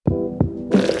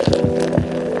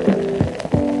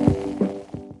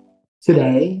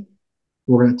Today,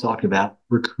 we're going to talk about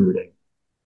recruiting,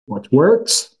 what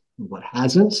works, what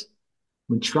hasn't,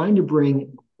 when trying to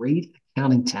bring great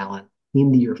accounting talent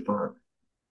into your firm.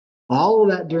 All of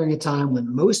that during a time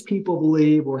when most people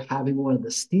believe we're having one of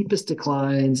the steepest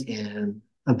declines in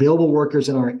available workers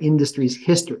in our industry's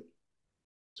history.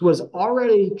 So, what is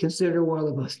already considered one of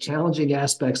the most challenging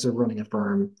aspects of running a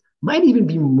firm might even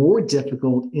be more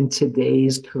difficult in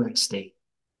today's current state.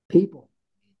 People.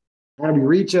 How do we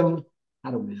reach them? How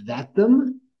do we vet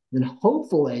them? And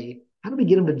hopefully, how do we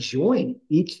get them to join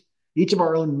each of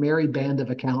our own merry band of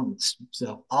accountants?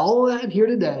 So all of that here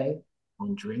today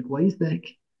on Drink What You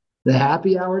Think, the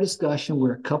happy hour discussion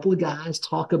where a couple of guys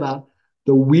talk about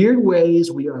the weird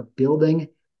ways we are building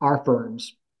our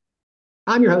firms.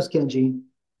 I'm your host, Kenji,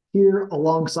 here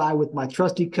alongside with my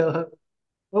trusty co-host.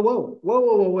 Whoa,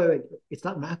 wait. It's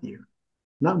not Matthew.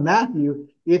 Not Matthew.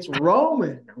 It's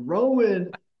Roman.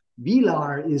 Roman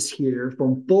Villard is here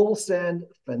from Full Send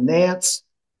Finance.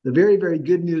 The very, very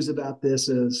good news about this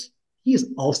is he's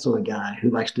also a guy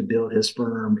who likes to build his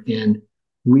firm in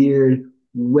weird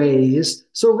ways.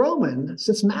 So, Roman,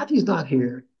 since Matthew's not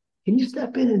here, can you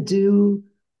step in and do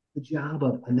the job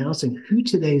of announcing who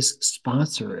today's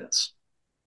sponsor is?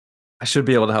 I should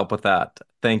be able to help with that.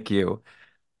 Thank you.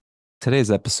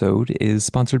 Today's episode is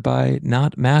sponsored by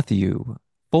Not Matthew,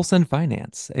 Full Send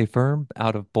Finance, a firm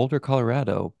out of Boulder,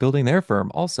 Colorado, building their firm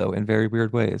also in very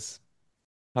weird ways.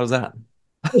 How's that?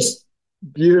 Just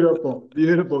beautiful,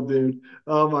 beautiful, dude.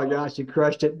 Oh my gosh, you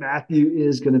crushed it. Matthew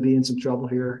is going to be in some trouble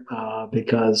here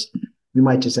because we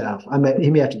might just have. He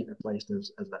may have to get replaced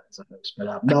as a host.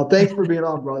 But no, thanks for being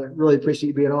on, brother. Really appreciate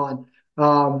you being on.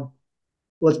 Um,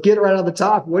 let's get right on the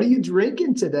top. What are you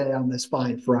drinking today on this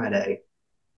fine Friday?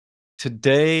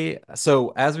 Today,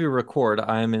 so as we record,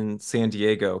 I'm in San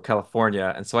Diego,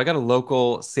 California, and so I got a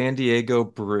local San Diego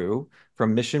brew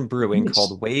from Mission Brewing Nice.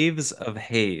 called Waves of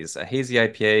Haze, a hazy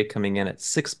IPA coming in at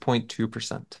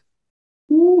 6.2%.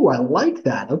 Ooh, I like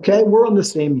that. Okay, we're on the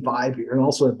same vibe here. And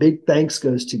also a big thanks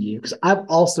goes to you because I've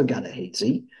also got a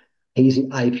hazy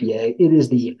IPA. It is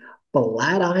the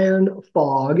Flat Iron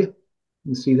Fog.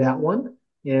 You see that one?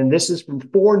 And this is from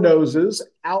Four Noses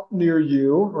out near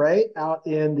you, right? Out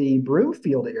in the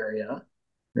Broomfield area,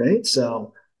 right?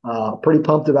 So pretty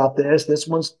pumped about this. This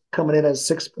one's coming in at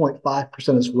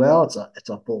 6.5% as well. It's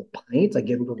a full pint. I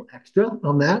get a little extra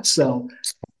on that. So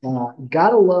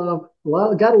gotta love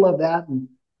that. And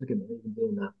look at me even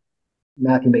doing that.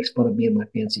 Matthew makes fun of me and my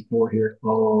fancy four here.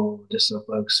 Oh, just so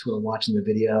folks who are watching the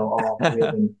video, all three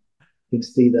of them can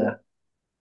see the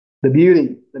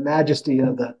beauty, the majesty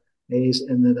of the A's.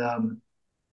 And then,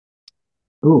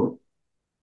 ooh,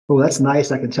 that's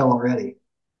nice. I can tell already.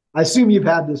 I assume you've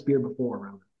had this beer before,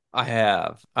 Roman. I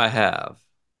have.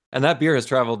 And that beer has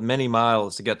traveled many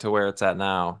miles to get to where it's at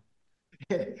now.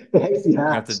 Hasty You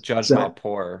have to hats. judge my So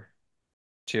pour.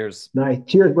 Cheers. nice.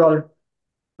 Cheers, brother.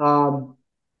 Um,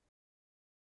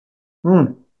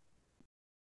 mm,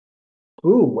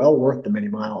 ooh, well worth the many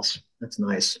miles. That's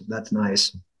nice. That's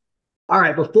nice. All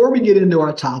right, before we get into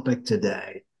our topic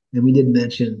today, and we did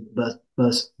mention both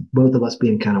of us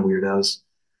being kind of weirdos,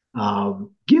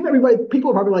 give everybody,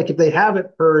 people are probably like, if they haven't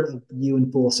heard of you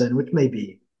in Full Send, which may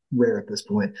be rare at this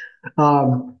point,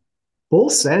 um, Full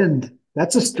Send,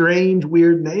 that's a strange,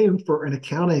 weird name for an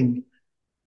accounting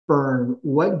firm.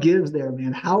 What gives there,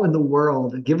 man? How in the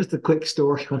world? Give us the quick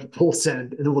story on Full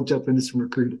Send, and then we'll jump into some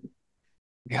recruiting.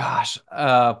 Gosh,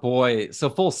 boy. So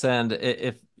full send,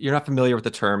 if you're not familiar with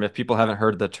the term, if people haven't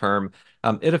heard the term,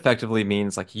 it effectively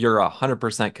means like you're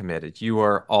 100% committed. You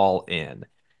are all in.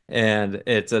 And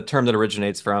it's a term that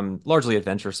originates from largely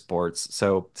adventure sports.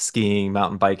 So skiing,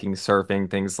 mountain biking, surfing,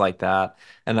 things like that.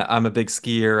 And I'm a big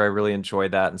skier. I really enjoy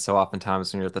that. And so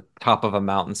oftentimes when you're at the top of a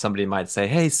mountain, somebody might say,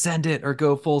 "Hey, send it," or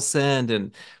 "Go full send."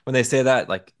 And when they say that,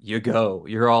 like you go,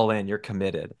 you're all in, you're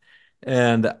committed.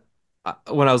 And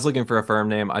when I was looking for a firm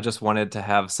name, I just wanted to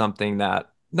have something that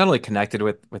not only connected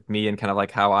with me and kind of like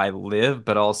how I live,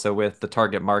 but also with the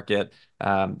target market,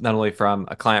 not only from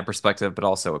a client perspective, but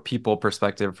also a people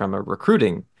perspective from a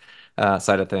recruiting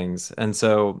side of things. And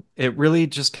so it really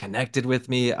just connected with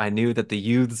me. I knew that the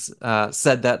youths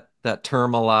said that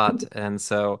term a lot, and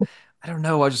so I don't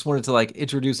know. I just wanted to like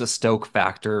introduce a stoke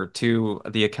factor to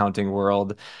the accounting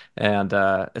world, and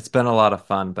it's been a lot of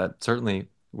fun, but certainly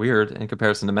weird in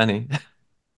comparison to many.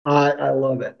 I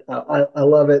love it. I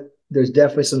love it. There's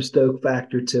definitely some stoke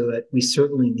factor to it. We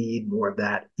certainly need more of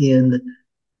that in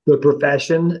the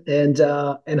profession,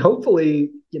 and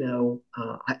hopefully,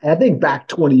 I think back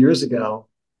 20 years ago,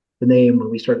 the name when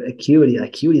we started Acuity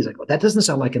is like, well, that doesn't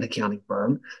sound like an accounting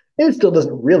firm, and it still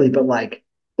doesn't really, but like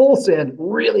full send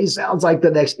really sounds like the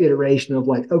next iteration of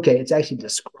like, okay, it's actually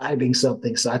describing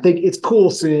something. So I think it's cool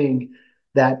seeing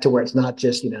that to where it's not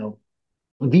just,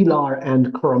 Villard and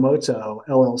Kuramoto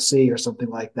LLC or something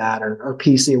like that, or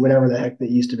PC or whatever the heck they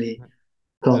used to be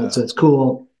called. So Yeah. it's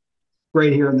cool.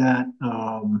 Great hearing that.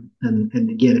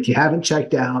 And again, if you haven't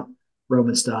checked out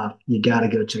Roman stuff, you got to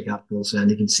go check out Full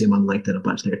Send. You can see him on LinkedIn a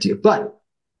bunch there too. But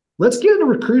let's get into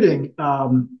recruiting.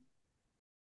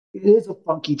 It is a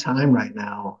funky time right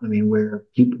now. I mean, where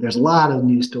there's a lot of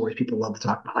news stories people love to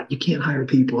talk about. Like, you can't hire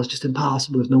people; it's just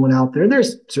impossible. There's no one out there. And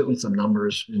there's certainly some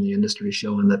numbers in the industry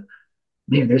showing that,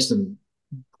 man, there's some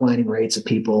declining rates of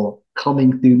people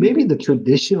coming through maybe the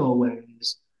traditional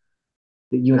ways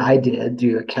that you and I did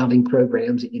through accounting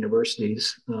programs at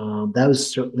universities. Those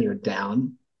certainly are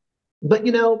down. But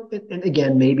and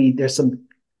again, maybe there's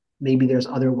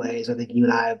other ways. I think you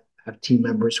and I have team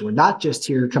members who are not just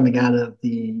here coming out of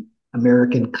the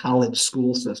American college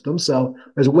school system. So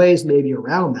there's ways maybe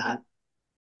around that.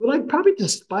 But like, probably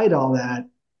despite all that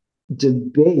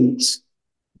debate,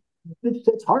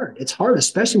 it's hard. It's hard,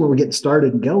 especially when we're getting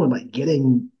started and going, like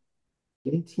getting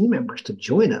team members to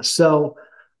join us. So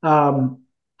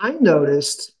I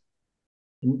noticed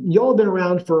y'all have been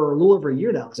around for a little over a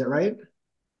year now. Is that right?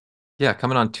 Yeah,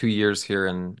 coming on 2 years here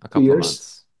in a 2 couple of years?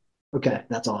 months. Okay,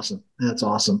 that's awesome. That's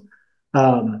awesome.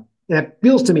 And it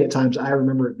feels to me at times, I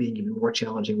remember it being even more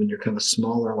challenging when you're kind of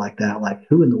smaller like that. Like,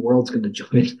 who in the world's going to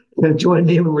join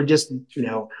me when we're just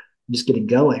getting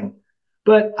going?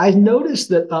 But I noticed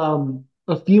that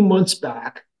a few months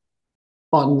back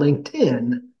on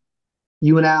LinkedIn,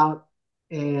 you went out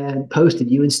and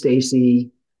posted, you and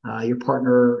Stacy, your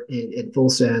partner in Full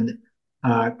Send,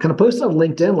 kind of posted on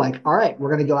LinkedIn, like, all right, we're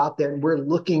going to go out there and we're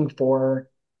looking for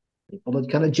people to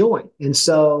kind of join. And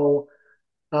so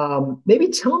maybe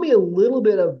tell me a little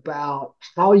bit about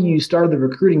how you started the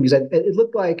recruiting, because it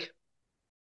looked like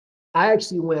I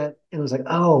actually went and was like,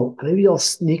 oh, maybe I'll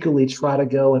sneakily try to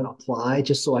go and apply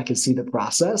just so I can see the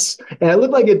process. And it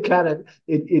looked like you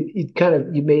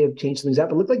may have changed things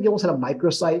up. It looked like you almost had a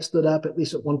microsite stood up at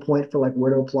least at one point for like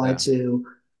where to apply Yeah. to.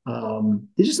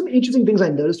 There's just some interesting things I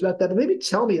noticed about that. And maybe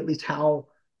tell me at least how,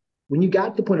 when you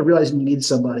got to the point of realizing you need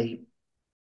somebody,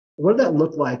 what did that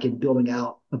look like in building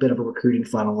out a bit of a recruiting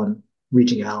funnel and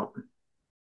reaching out?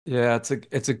 Yeah,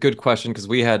 it's a good question because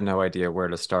we had no idea where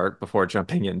to start before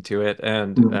jumping into it.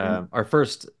 And Mm-hmm. our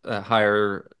first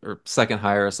hire or second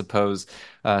hire, I suppose,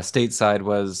 stateside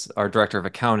was our director of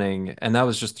accounting, and that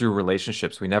was just through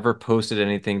relationships. We never posted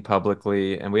anything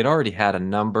publicly, and we'd already had a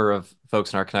number of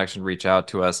folks in our connection reach out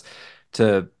to us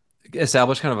to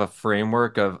establish kind of a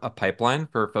framework of a pipeline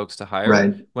for folks to hire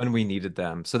Right. when we needed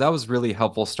them. So that was really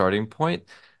helpful starting point.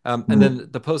 And Mm-hmm. then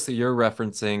the post that you're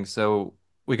referencing, so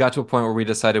we got to a point where we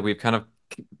decided we've kind of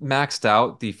maxed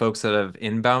out the folks that have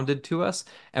inbounded to us,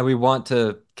 and we want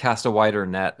to cast a wider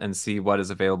net and see what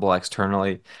is available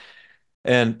externally.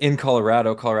 And in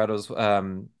Colorado, Colorado's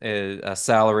a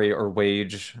salary or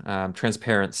wage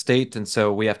transparent state, and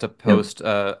so we have to Yep. post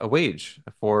a wage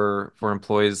for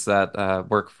employees that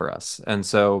work for us. And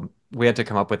so we had to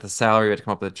come up with a salary, we had to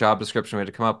come up with a job description, we had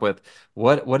to come up with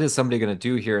what is somebody going to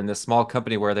do here in this small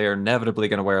company where they are inevitably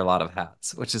going to wear a lot of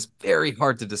hats, which is very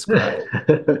hard to describe.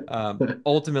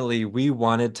 Ultimately, we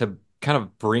wanted to kind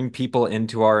of bring people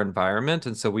into our environment,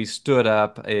 and so we stood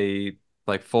up a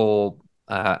like full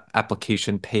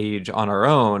application page on our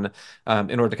own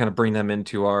in order to kind of bring them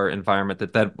into our environment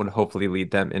that then would hopefully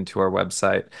lead them into our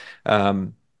website.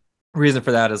 Um, Reason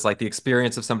for that is like the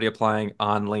experience of somebody applying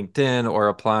on LinkedIn or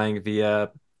applying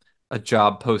via a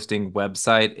job posting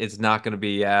website is not going to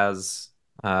be as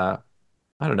uh,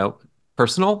 I don't know,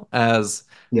 personal as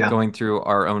Yeah. going through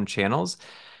our own channels.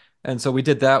 And so we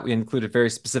did that. We included very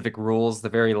specific rules. The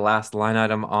very last line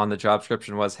item on the job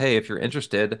description was, hey, if you're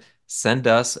interested, send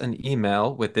us an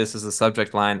email with this as a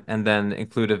subject line, and then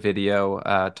include a video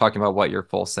talking about what your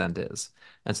full send is.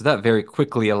 And so that very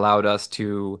quickly allowed us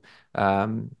to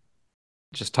um,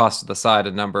 just toss to the side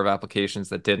a number of applications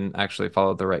that didn't actually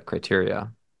follow the right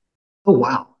criteria. Oh,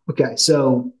 wow. Okay.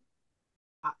 So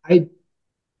I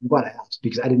glad I asked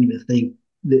because I didn't even think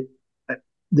that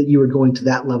that you were going to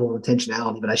that level of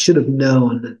intentionality, but I should have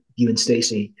known you and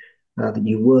Stacy that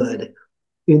you would.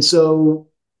 And so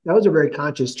that was a very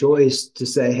conscious choice to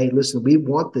say, hey, listen, we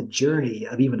want the journey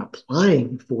of even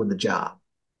applying for the job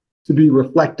to be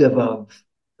reflective of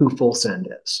who Full Send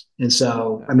is. And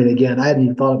so, I Yeah. mean, again, I hadn't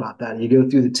even thought about that. You go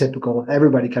through the typical,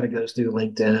 everybody kind of goes through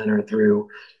LinkedIn or through,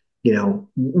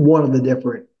 one of the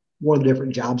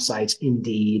different job sites,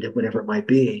 Indeed, whatever it might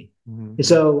be. And Mhm.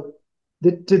 so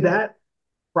did that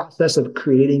process of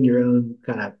creating your own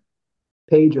kind of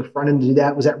page or front end to do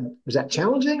that? Was that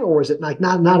challenging, or was it like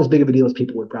not as big of a deal as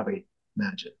people would probably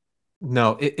imagine?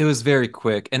 No, it was very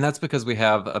quick. And that's because we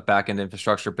have a backend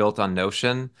infrastructure built on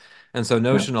Notion. And so Yeah.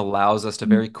 Notion allows us to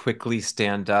very quickly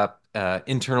stand up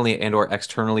internally and or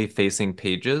externally facing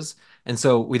pages. And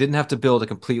so we didn't have to build a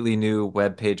completely new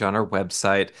web page on our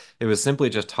website. It was simply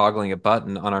just toggling a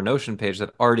button on our Notion page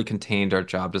that already contained our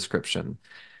job description.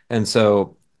 And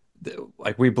so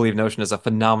like we believe Notion is a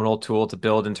phenomenal tool to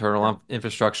build internal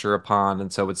infrastructure upon.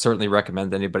 And so would certainly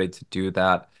recommend anybody to do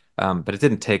that. But it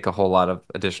didn't take a whole lot of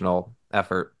additional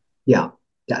effort. Yeah.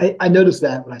 Yeah, I noticed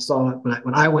that when I saw it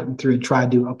when I went through and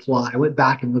tried to apply. I went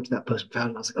back and looked at that post and found it.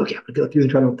 And I was like, okay, I'm gonna go through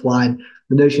and try to apply. And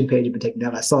the Notion page had been taken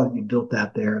down. I saw that you built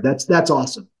that there. That's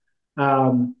awesome.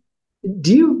 Um,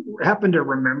 do you happen to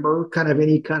remember kind of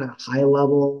any kind of high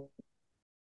level,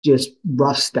 just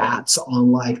rough stats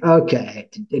on like, okay,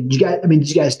 did you guys? I mean, did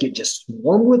you guys get just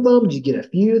swarmed with them? Did you get a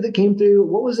few that came through?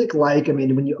 What was it like? I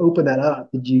mean, when you open that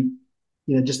up, did you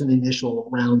just in the initial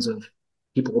rounds of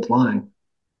people applying?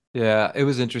 Yeah, it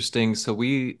was interesting. So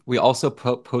we also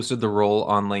posted the role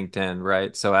on LinkedIn,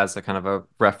 right? So as a kind of a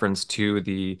reference to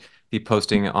the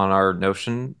posting on our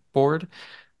Notion board.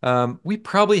 We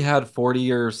probably had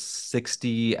 40 or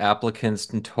 60 applicants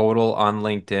in total on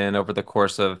LinkedIn over the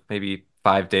course of maybe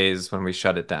 5 days when we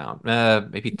shut it down.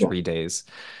 Maybe Yeah. 3 days.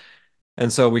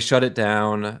 And so we shut it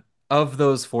down. Of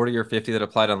those 40 or 50 that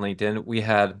applied on LinkedIn, we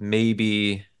had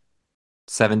maybe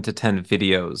 7 to 10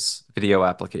 video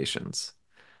applications.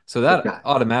 So that Okay.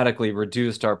 automatically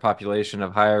reduced our population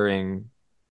of hiring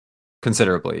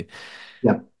considerably.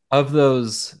 Yep. Of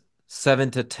those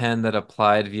 7 to 10 that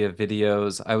applied via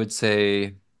videos, I would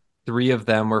say three of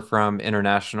them were from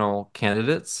international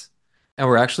candidates and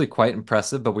were actually quite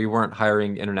impressive, but we weren't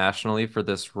hiring internationally for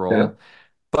this Yeah. role.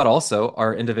 But also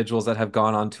are individuals that have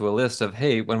gone onto a list of,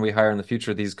 hey, when we hire in the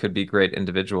future, these could be great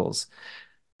individuals.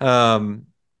 Um,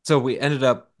 so we ended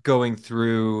up going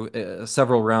through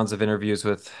several rounds of interviews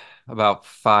with about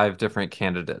 5 different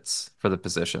candidates for the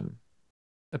position.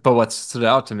 But what stood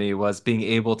out to me was being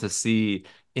able to see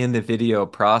in the video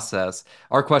process.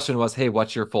 Our question was, hey,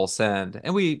 what's your full send?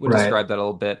 And we would Right. describe that a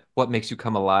little bit. What makes you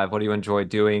come alive? What do you enjoy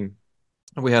doing?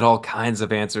 And we had all kinds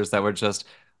of answers that were just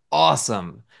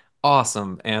awesome,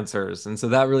 awesome answers. And so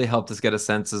that really helped us get a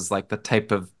sense as like the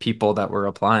type of people that were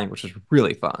applying, which was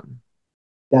really fun.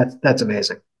 That's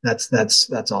amazing.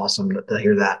 That's awesome to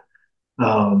hear that.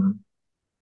 Um,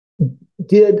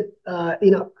 did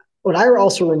what I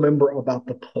also remember about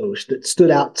the post that stood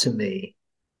out to me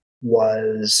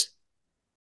was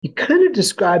you kind of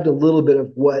described a little bit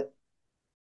of what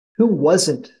who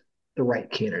wasn't the right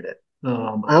candidate.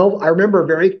 I remember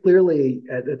very clearly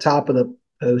at the top of the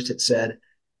post it said,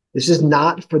 "This is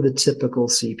not for the typical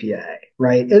CPA,"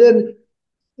 right? And then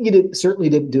certainly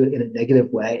didn't do it in a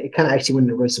negative way. It kind of actually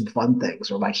went into some fun things,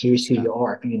 or like, here's who Yeah. you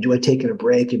are. If you enjoy taking a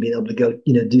break and being able to go,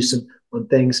 do some fun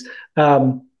things.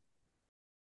 Um,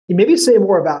 you maybe say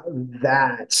more about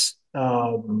that,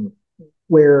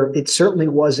 where it certainly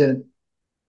wasn't,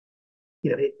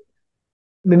 it,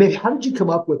 I mean, maybe how did you come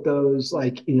up with those,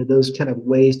 like, those kind of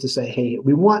ways to say, hey,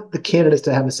 we want the candidates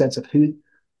to have a sense of who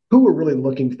we're really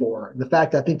looking for. And the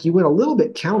fact I think you went a little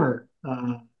bit counter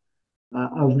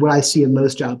of what I see in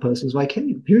most job postings, like,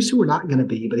 hey, here's who we're not going to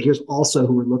be, but here's also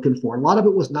who we're looking for. And a lot of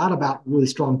it was not about really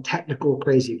strong technical,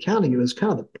 crazy accounting. It was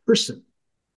kind of the person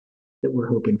that we're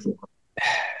hoping for.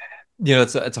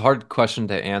 It's a hard question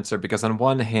to answer because on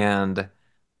one hand,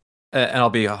 and I'll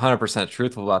be 100%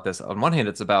 truthful about this. On one hand,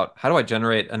 it's about how do I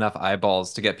generate enough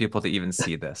eyeballs to get people to even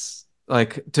see this?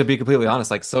 Like, to be completely Yeah. honest,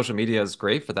 like social media is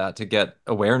great for that to get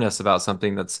awareness about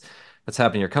something that's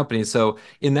happening in your company. So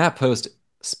in that post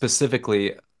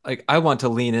specifically, like I want to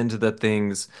lean into the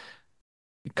things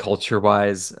culture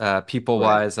wise, people Right.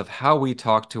 wise, of how we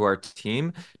talk to our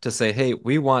team to say, hey,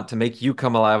 we want to make you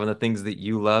come alive on the things that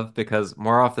you love because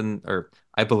more often, or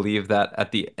I believe that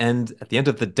at the end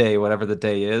of the day, whatever the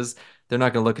day is, they're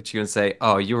not going to look at you and say,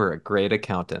 oh, you were a great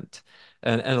accountant.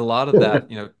 And a lot of that,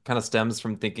 kind of stems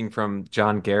from thinking from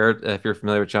John Garrett. If you're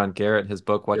familiar with John Garrett, his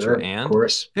book, What's Your Sure, of And?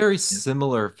 course. Very Yeah.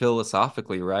 similar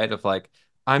philosophically, right? Of like,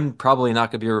 I'm probably not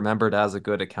going to be remembered as a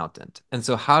good accountant. And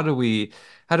so how do we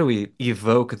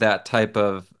evoke that type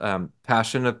of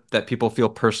passion that people feel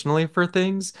personally for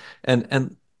things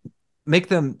and make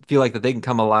them feel like that they can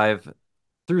come alive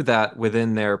through that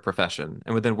within their profession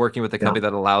and within working with a Yeah, company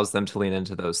that allows them to lean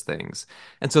into those things.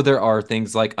 And so there are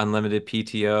things like unlimited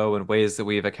PTO and ways that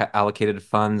we've allocated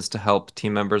funds to help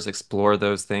team members explore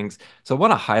those things. So I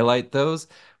want to highlight those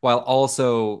while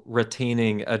also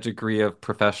retaining a degree of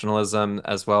professionalism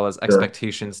as well as sure.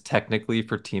 expectations technically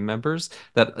for team members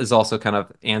that is also kind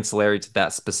of ancillary to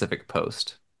that specific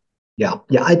post. Yeah,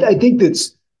 yeah. I think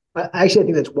that's actually I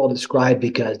think that's well described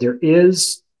because there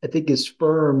is, I think, as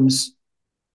firms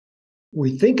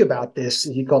we think about this,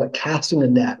 you call it casting a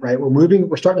net, right?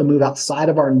 We're starting to move outside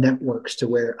of our networks to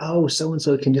where, oh, so and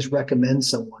so can just recommend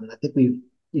someone. And I think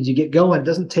as you get going, it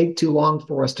doesn't take too long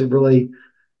for us to really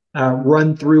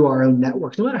run through our own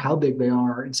networks, no matter how big they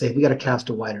are, and say we got to cast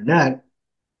a wider net.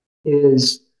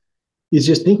 Is is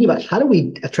just thinking about how do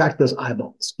we attract those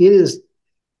eyeballs. It's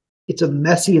a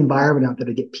messy environment out there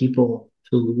to get people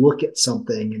to look at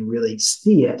something and really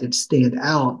see it and stand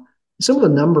out. Some of the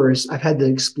numbers I've had to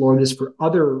explore this for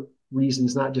other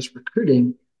reasons, not just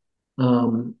recruiting,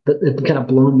 that it kind of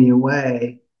blown me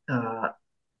away. And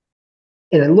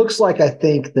it looks like I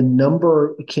think the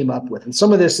number it came up with, and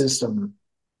some of this is some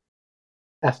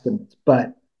estimates,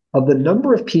 but of the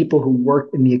number of people who work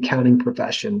in the accounting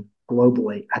profession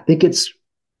globally, I think it's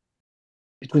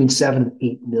between 7 and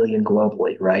 8 million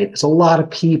globally, right? It's a lot of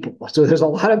people. So there's a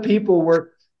lot of people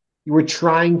we're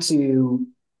trying to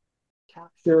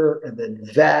capture and then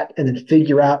vet and then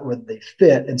figure out whether they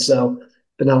fit. And so,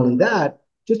 but not only that,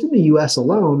 just in the US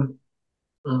alone,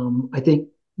 I think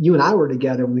you and I were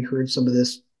together when we heard some of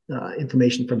this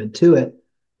information from Intuit.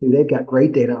 They've got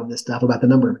great data on this stuff about the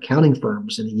number of accounting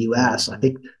firms in the US. I Mhm.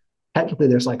 think technically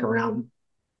there's like around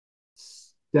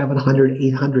 700,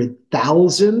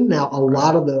 800,000. Now, a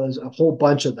lot Right. of those, a whole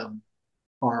bunch of them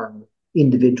are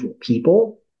individual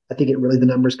people. I think it really, the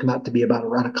numbers come out to be about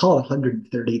around, I call it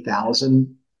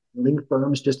 130,000 link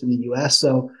firms just in the US.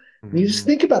 So when you just Mhm.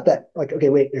 think about that, like, okay,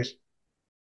 wait, there's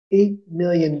 8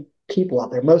 million people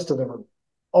out there. Most of them are,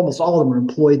 almost all of them are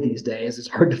employed these days. It's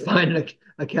hard to find an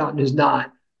accountant who's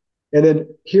not. And then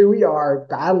here we are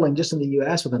battling just in the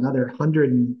US with another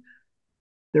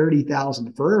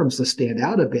 130,000 firms to stand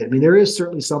out a bit. I mean, there is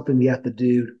certainly something we have to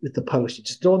do with the post. You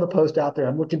just throwing the post out there.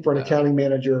 I'm looking for an Yeah. accounting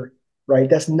manager, right?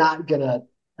 That's not going to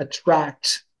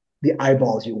attract the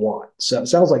eyeballs you want. So it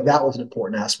sounds like that was an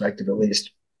important aspect of at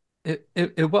least.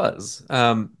 It was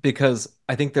because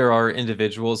I think there are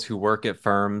individuals who work at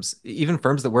firms, even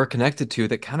firms that we're connected to,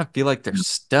 that kind of feel like they're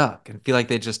stuck and feel like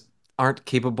they just aren't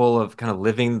capable of kind of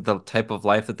living the type of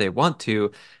life that they want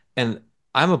to. And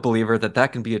I'm a believer that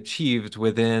that can be achieved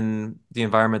within the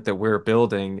environment that we're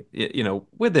building,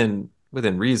 within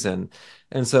reason.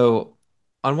 And so,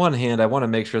 on one hand, I want to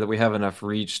make sure that we have enough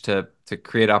reach to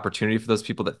create opportunity for those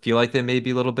people that feel like they may be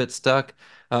a little bit stuck.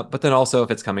 But then also, if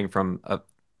it's coming from a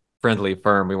friendly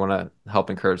firm, we want to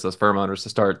help encourage those firm owners to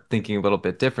start thinking a little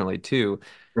bit differently too.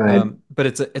 Right. But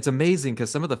it's amazing because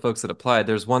some of the folks that applied,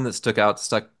 there's one that stuck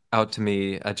out to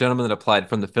me, a gentleman that applied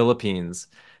from the Philippines.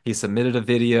 He submitted a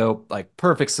video, like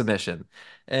perfect submission.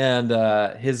 And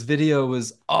his video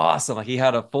was awesome. Like he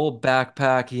had a full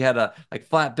backpack, he had a like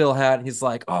flat bill hat, and he's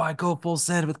like, "Oh, I go full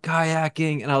send with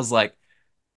kayaking." And I was like,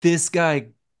 this guy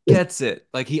gets it.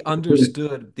 Like he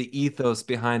understood the ethos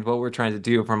behind what we're trying to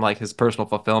do from like his personal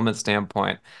fulfillment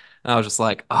standpoint. And I was just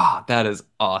like, oh, that is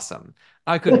awesome.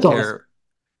 I couldn't That's awesome. care.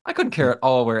 I couldn't care at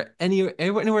all where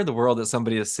anywhere in the world that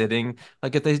somebody is sitting.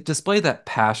 Like if they display that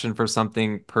passion for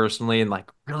something personally and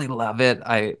like really love it,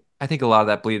 I think a lot of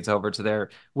that bleeds over to their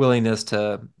willingness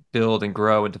to build and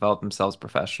grow and develop themselves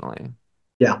professionally.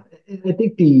 Yeah. And I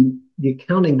think the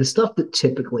accounting, the stuff that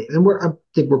typically, and I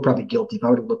think we're probably guilty if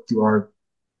I were to look through our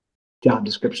job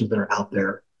descriptions that are out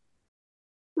there,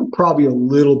 probably a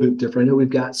little bit different. I know we've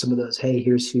got some of those, hey,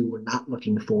 here's who we're not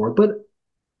looking for, but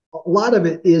a lot of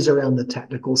it is around the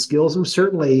technical skills. And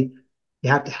certainly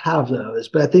you have to have those.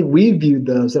 But I think we viewed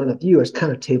those, I don't know if you, as kind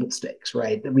of table stakes,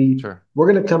 right? That Sure. we're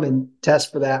going to come and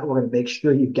test for that. We're going to make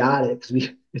sure you got it because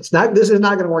this is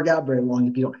not going to work out very long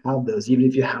if you don't have those, even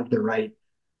if you have the right,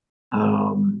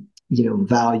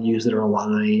 values that are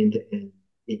aligned and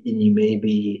you may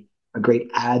be a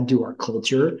great add to our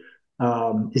culture.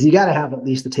 Is you got to have at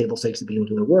least the table stakes to be able to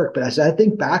do the work. But as I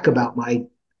think back about my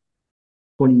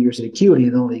 20 years at Acuity,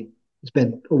 and only it's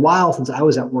been a while since I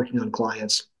was out working on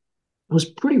clients. It was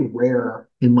pretty rare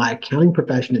in my accounting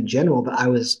profession in general that I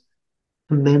was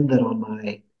commended on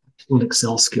my excellent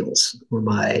Excel skills or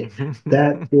my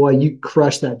that boy, you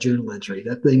crushed that journal entry.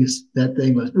 That thing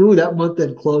was ooh, that month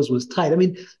end close was tight. I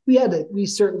mean, we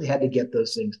certainly had to get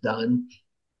those things done,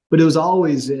 but it was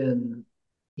always in,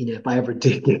 if I ever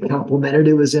did get complimented,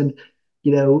 it was in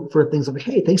for things like,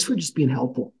 hey, thanks for just being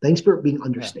helpful. Thanks for being Yeah.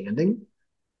 understanding.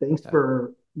 Thanks Yeah.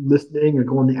 for listening or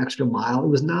going the extra mile. It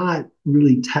was not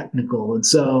really technical. And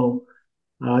so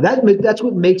that's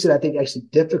what makes it, I think, actually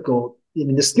difficult. I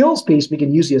mean, the skills piece we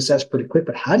can usually assess pretty quick,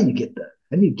 but how do you get there?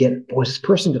 How do you get, boy, is this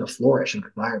person going to flourish in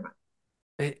an environment?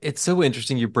 It's so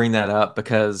interesting you bring that up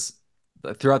because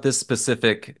throughout this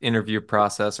specific interview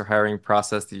process or hiring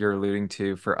process that you're alluding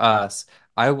to for us,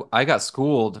 I got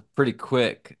schooled pretty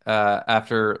quick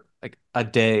after like a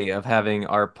day of having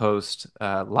our post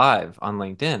live on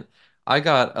LinkedIn. I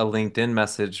got a LinkedIn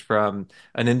message from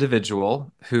an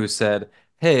individual who said,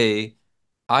 "Hey,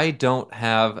 I don't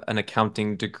have an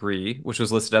accounting degree, which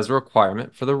was listed as a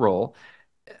requirement for the role.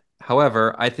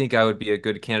 However, I think I would be a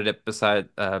good candidate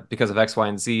because of X, Y,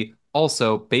 and Z.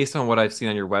 Also, based on what I've seen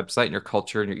on your website and your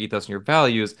culture and your ethos and your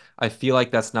values, I feel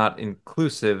like that's not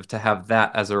inclusive to have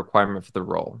that as a requirement for the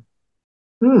role."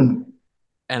 Hmm.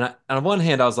 And on one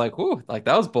hand, I was like, "Whoa, like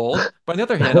that was bold." But on the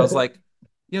other hand, I was like,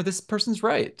 this person's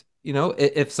right.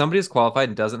 If somebody is qualified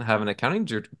and doesn't have an accounting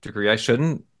degree, I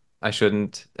shouldn't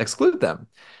exclude them.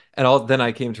 Then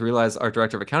I came to realize our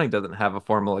director of accounting doesn't have a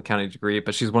formal accounting degree,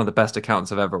 but she's one of the best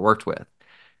accountants I've ever worked with.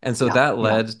 And so Yeah, that yeah.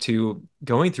 led to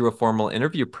going through a formal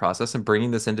interview process and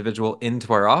bringing this individual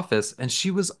into our office. And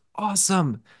she was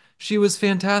awesome. She was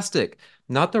fantastic.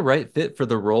 Not the right fit for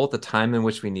the role at the time in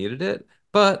which we needed it,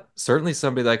 but certainly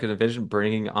somebody that I could envision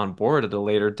bringing on board at a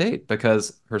later date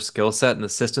because her skill set and the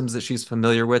systems that she's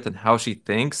familiar with and how she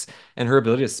thinks and her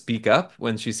ability to speak up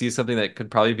when she sees something that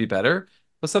could probably be better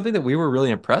was something that we were really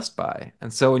impressed by.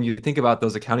 And so when you think about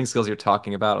those accounting skills you're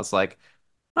talking about, it's like,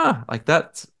 like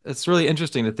it's really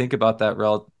interesting to think about that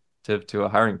relative to a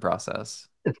hiring process.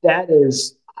 That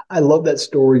is, I love that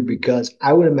story because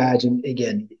I would imagine,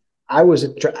 again, I was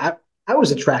I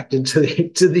was attracted to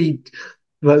the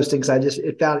postings. I just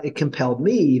it compelled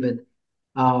me even.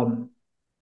 Um,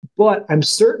 but I'm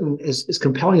certain, as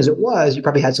compelling as it was, you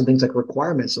probably had some things like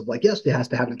requirements of like, yes, it has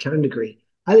to have an accounting degree.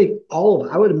 I think all of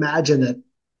it, I would imagine that,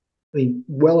 I mean,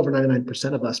 well over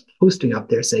 99% of us posting up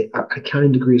there say our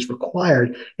accounting degree is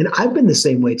required. And I've been the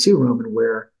same way too, Roman,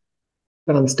 where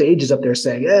been on stages up there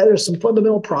saying, there's some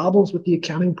fundamental problems with the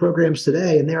accounting programs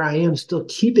today. And there I am still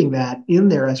keeping that in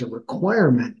there as a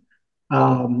requirement.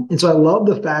 And so I love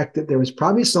the fact that there was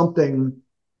probably something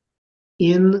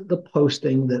in the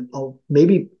posting that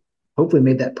maybe hopefully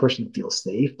made that person feel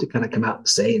safe to kind of come out and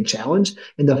say and challenge.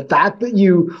 And the fact that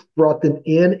you brought them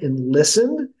in and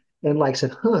listened and like said,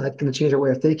 that's going to change our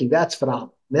way of thinking, that's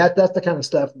phenomenal. That's the kind of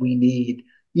stuff we need.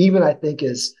 Even I think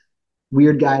as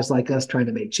weird guys like us trying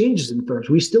to make changes in firms,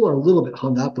 we still are a little bit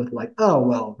hung up with like, oh,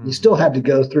 well, you still Mhm. had to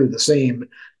go through the same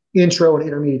intro and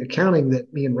intermediate accounting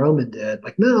that me and Roman did.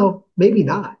 Like, no, maybe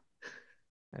not.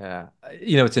 Yeah.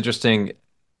 It's interesting.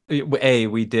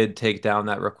 We did take down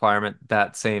that requirement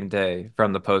that same day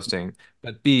from the posting.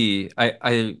 But B,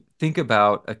 I think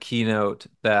about a keynote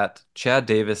that Chad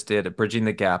Davis did at Bridging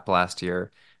the Gap last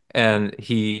year. And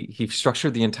he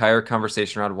structured the entire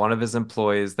conversation around one of his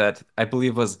employees that I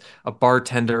believe was a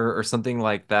bartender or something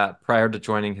like that prior to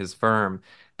joining his firm.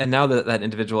 And now that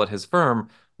individual at his firm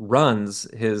runs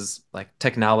his like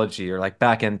technology or like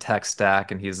back end tech stack,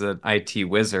 and he's an IT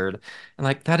wizard. And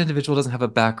like that individual doesn't have a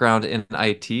background in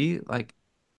IT. Like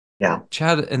Yeah.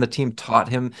 Chad and the team taught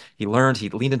him, he learned, he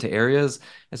leaned into areas.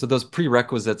 And so those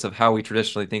prerequisites of how we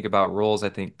traditionally think about roles, I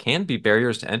think, can be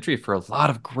barriers to entry for a lot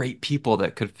of great people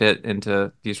that could fit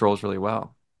into these roles really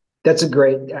well. It's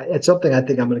something I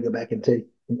think I'm going to go back and take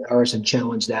ours and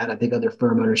challenge that. I think other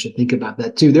firm owners should think about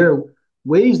that too. There are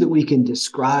ways that we can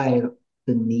describe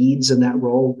the needs in that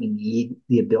role we need,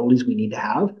 the abilities we need to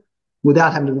have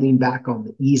without having to lean back on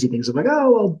the easy things of like,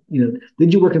 oh, well,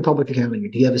 did you work in public accounting or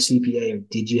do you have a CPA or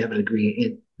did you have a degree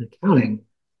in accounting?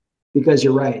 Because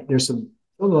you're right. There's some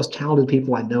of the most talented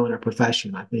people I know in our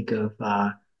profession. I think of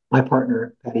my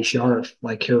partner, Patty Sharf,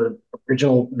 like her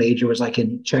original major was like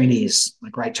in Chinese,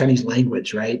 like right, Chinese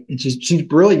language, right? And she's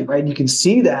brilliant, right? And you can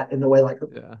see that in the way like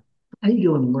Yeah. how do you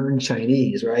go and learn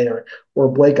Chinese, right? Or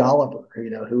Blake Oliver,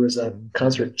 who was a Mhm.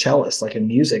 concert cellist, like in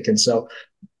music. And so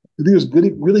I think there's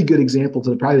good, really good examples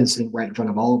that have probably been sitting right in front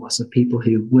of all of us of people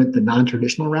who went the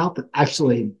non-traditional route that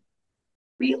actually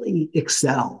really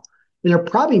excel. And they're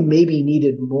probably maybe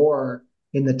needed more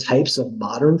in the types of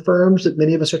modern firms that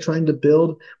many of us are trying to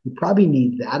build. We probably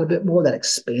need that a bit more, that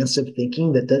expansive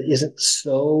thinking that isn't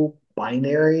so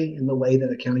binary in the way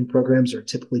that accounting programs are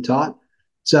typically taught.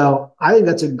 So I think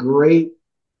that's a great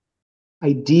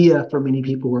idea for many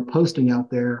people who are posting out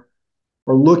there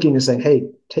or looking and saying, hey,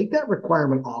 take that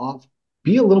requirement off,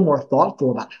 be a little more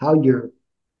thoughtful about how you're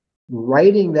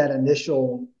writing that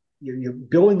initial you're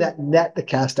building that net to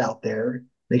cast out there.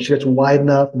 Make sure it's wide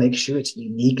enough. Make sure it's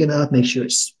unique enough. Make sure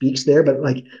it speaks there. But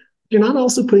like, you're not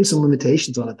also putting some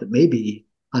limitations on it that may be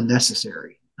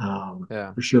unnecessary.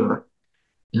 Yeah. For sure.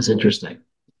 It's interesting.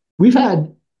 We've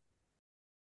had,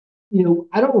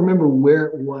 I don't remember where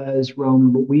it was,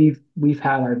 Roman, but we've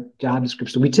had our job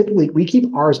description. We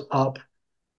keep ours up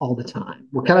all the time.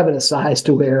 We're kind of in a size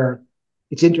to where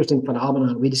it's an interesting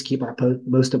phenomenon. We just keep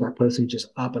most of our postings just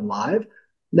up and live.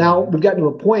 Now Hmm. we've gotten to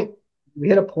a point. We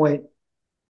hit a point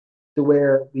to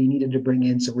where we needed to bring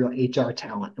in some real HR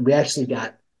talent, and we actually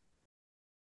got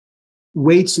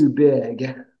way too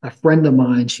big. A friend of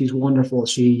mine, she's wonderful.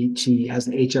 She has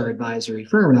an HR advisory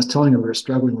firm, and I was telling her we were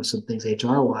struggling with some things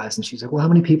HR wise, and she's like, "Well, how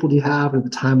many people do you have?" And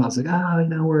at the time, I was like,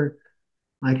 "Oh, we're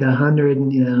like 100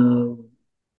 and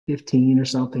 15 or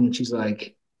something," and she's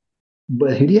like,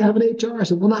 "But who do you have in HR?" I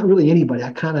said, "Well, not really anybody.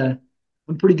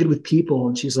 I'm pretty good with people."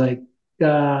 And she's like,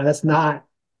 "That's not."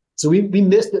 So we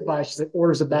missed it by, she's like,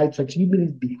 orders of magnitude. Like, you need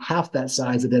to be half that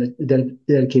size of a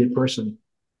dedicated person.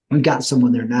 We've got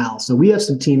someone there now. So we have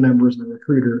some team members and a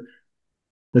recruiter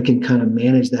that can kind of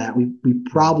manage that. We Hmm.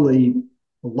 probably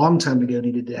a long time ago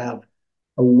needed to have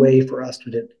a way for us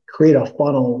to create a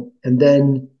funnel, and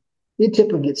then it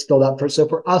typically gets filled up. So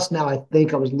for us now, I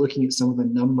think I was looking at some of the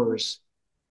numbers.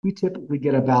 We typically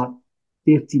get about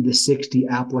 50 to 60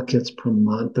 applicants per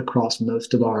month across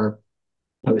most of our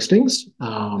postings.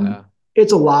 Yeah,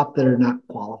 It's a lot that are not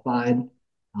qualified.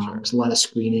 sure. There's a lot of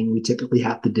screening we typically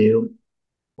have to do.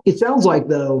 It sounds like,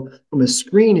 though, from a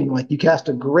screening, like you cast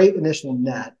a great initial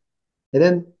net, and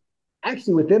then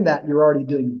actually within that, you're already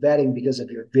doing vetting because of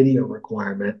your video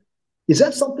requirement. Is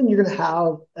that something you're going to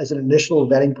have as an initial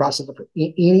vetting process for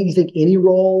any? You think any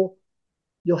role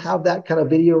you'll have that kind of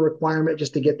video requirement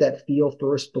just to get that feel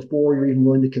first before you're even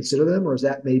willing to consider them, or is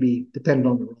that maybe dependent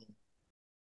on the role?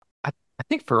 I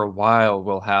think for a while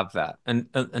we'll have that, and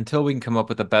until we can come up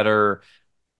with a better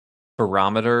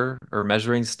barometer or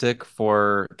measuring stick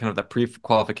for kind of the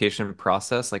pre-qualification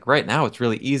process. Like right now, it's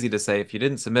really easy to say if you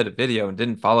didn't submit a video and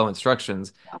didn't follow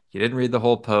instructions, you didn't read the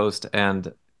whole post,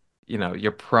 and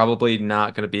you're probably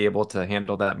not going to be able to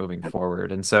handle that moving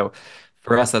forward. And so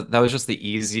for us, that was just the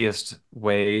easiest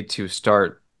way to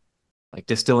start like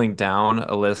distilling down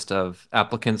a list of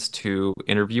applicants to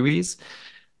interviewees.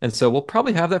 And so we'll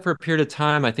probably have that for a period of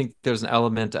time. I think there's an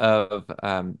element of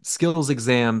skills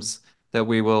exams that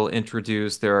we will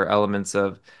introduce. There are elements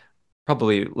of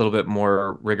probably a little bit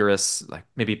more rigorous, like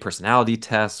maybe personality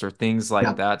tests or things like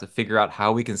Yeah, that to figure out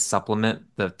how we can supplement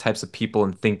the types of people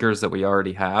and thinkers that we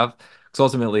already have. Because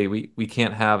ultimately, we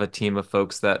can't have a team of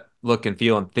folks that look and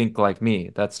feel and think like me.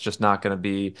 That's just not going to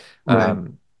be right.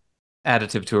 um,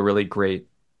 additive to a really great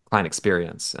client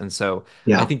experience. And so I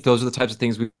Yeah. think those are the types of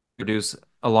things we produce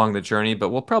along the journey, but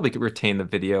we'll probably retain the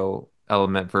video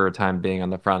element for a time being on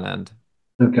the front end.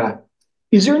 Okay.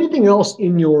 Is there anything else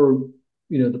in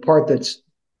the part that's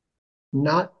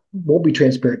not won't be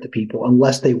transparent to people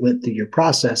unless they went through your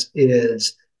process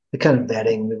is the kind of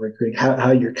vetting, the recruiting,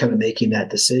 how you're kind of making that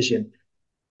decision.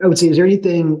 I would say, is there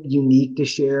anything unique to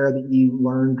share that you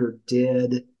learned or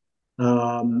did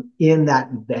in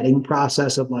that vetting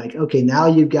process of like, okay, now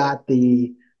you've got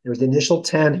there was the initial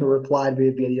 10 who replied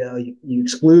via video. You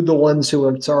exclude the ones who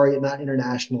are sorry, not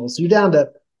international. So you're down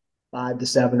to 5 to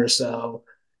 7 or so.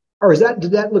 Or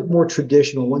did that look more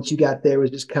traditional once you got there? Was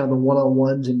just kind of the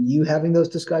one-on-ones and you having those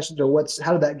discussions, or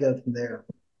how did that go from there?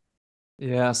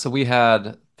 Yeah, so we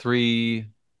had three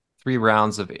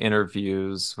rounds of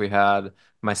interviews. We had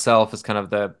myself as kind of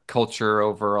the culture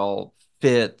overall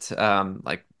fit,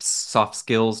 like soft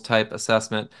skills type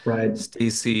assessment. Right.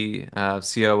 Stacy,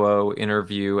 COO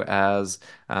interview as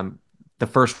the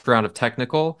first round of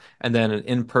technical, and then an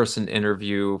in-person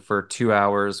interview for 2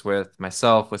 hours with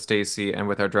myself, with Stacy, and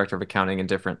with our director of accounting in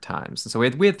different times. And so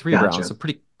we had three rounds, Gotcha. so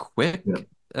pretty Yeah. quick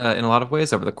in a lot of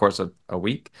ways over the course of a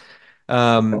week. Okay.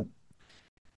 Um,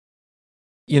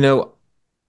 you know,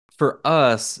 for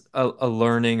us, a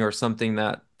learning or something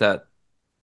that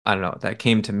I don't know that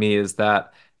came to me is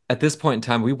that at this point in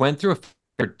time, we went through a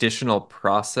traditional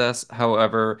process.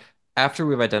 However, after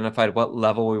we've identified what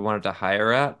level we wanted to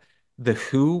hire at, the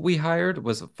who we hired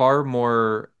was far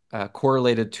more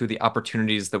correlated to the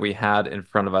opportunities that we had in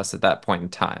front of us at that point in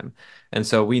time. And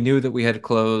so we knew that we had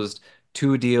closed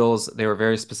two deals. They were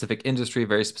very specific industry,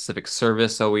 very specific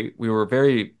service. So we were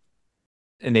very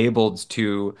enabled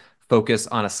to focus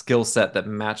on a skill set that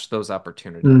matched those Mm,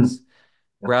 opportunities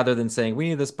yeah. rather than saying we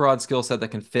need this broad skill set that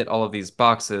can fit all of these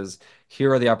boxes.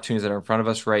 Here are the opportunities that are in front of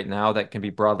us right now that can be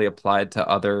broadly applied to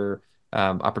other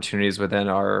opportunities within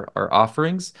our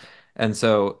offerings. And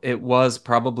so it was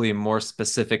probably more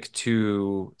specific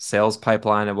to sales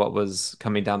pipeline and what was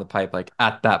coming down the pipe, like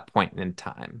at that point in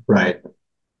time. Right.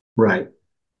 Right.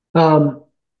 Um,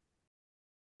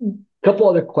 Couple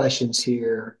other questions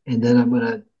here, and then I'm going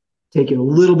to take it a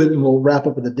little bit, and we'll wrap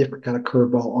up with a different kind of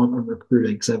curveball on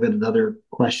recruiting because I've got another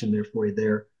question there for you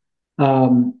there.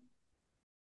 Um,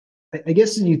 I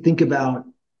guess when you think about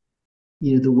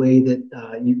the way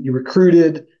that you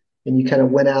recruited and you kind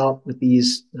of went out with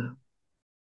these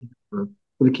for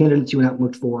the candidates you went out and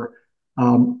looked for.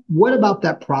 What about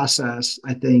that process?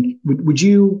 I think would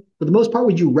you, for the most part,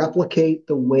 would you replicate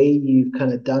the way you've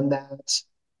kind of done that?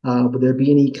 Would there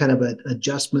be any kind of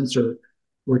adjustments or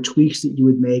tweaks that you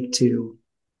would make to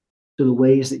the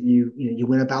ways that you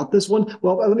went about this one?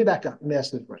 Well, let me back up. Let me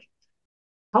ask this question.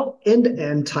 How end to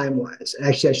end time wise?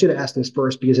 Actually, I should have asked this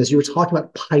first because as you were talking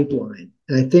about pipeline,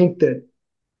 and I think that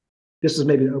this is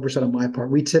maybe an oversight on my part.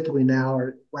 We typically now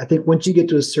are, I think once you get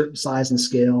to a certain size and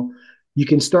scale, you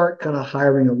can start kind of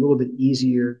hiring a little bit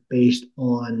easier based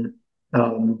on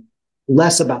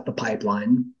less about the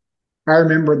pipeline. I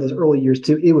remember in those early years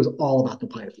too, it was all about the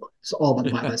pipeline. It's all about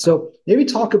the pipeline. Yeah. So maybe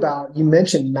talk about, you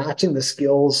mentioned matching the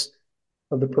skills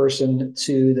of the person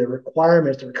to the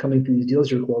requirements that are coming through these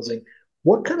deals you're closing.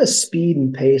 What kind of speed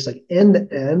and pace, like end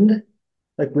to end,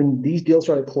 like when these deals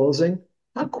started closing,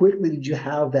 how quickly did you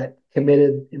have that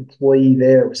committed employee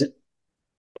there? Was it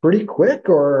pretty quick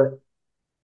or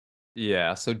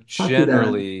Yeah. So talk through that?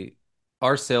 generally,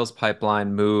 our sales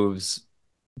pipeline moves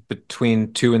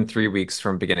between 2 and 3 weeks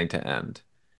from beginning to end. Okay.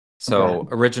 So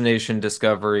origination,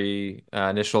 discovery,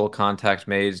 initial contact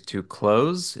made to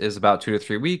close is about 2 to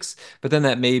 3 weeks, but then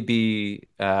that may be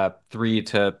 3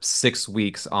 to 6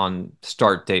 weeks on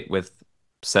start date with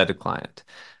said client.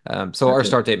 So our Gotcha.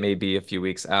 start date may be a few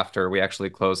weeks after we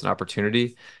actually close an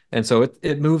opportunity. And so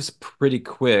it moves pretty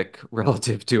quick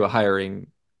relative to a hiring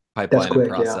That's pipeline and quick.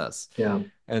 Yeah. process. Yeah.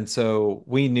 And so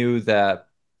we knew that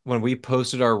when we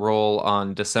posted our role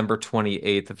on December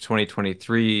 28th of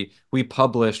 2023, we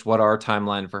published what our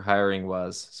timeline for hiring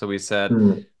was. So we said,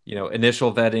 Hmm.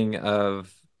 initial vetting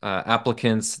of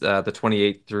applicants the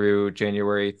 28th through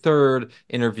January 3rd,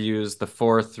 interviews the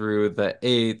 4th through the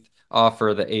 8th,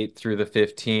 offer the 8th through the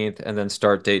 15th, and then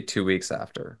start date 2 weeks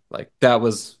after. Like that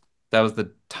was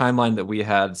the timeline that we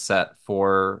had set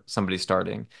for somebody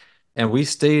starting. And we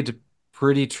stayed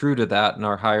pretty true to that, and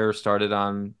our hire started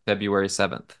on February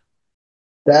 7th, which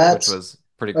That's was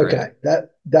pretty great. okay.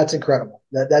 That's incredible.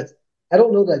 That's I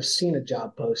don't know that I've seen a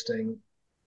job posting.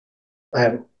 I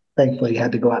haven't thankfully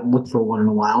had to go out and look for one in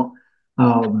a while.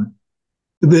 Um,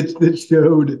 that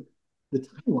showed the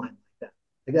timeline like that.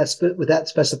 Like that's with that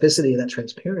specificity and that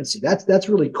transparency. That's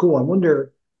really cool.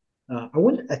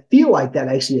 I feel like that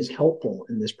actually is helpful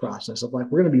in this process of like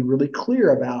we're going to be really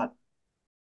clear about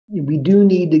we do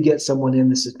need to get someone in.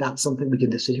 This is not something we can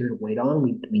just sit here and wait on.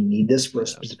 We need this for a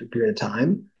Yeah. specific period of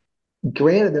time.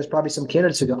 Granted, there's probably some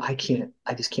candidates who go, I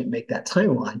just can't make that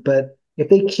timeline. But if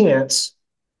they can't,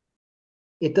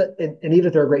 and even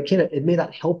if they're a great candidate, it may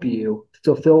not help you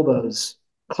fulfill those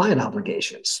client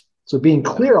obligations. So being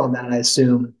Yeah. clear on that, I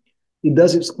assume it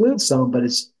does exclude some, but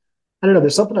I don't know.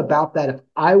 There's something about that. If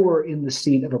I were in the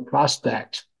seat of a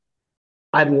prospect,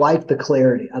 I'd like the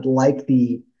clarity. I'd like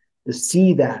the to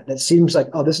see that. That seems like,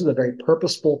 oh, this is a very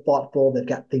purposeful, thoughtful. They've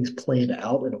got things planned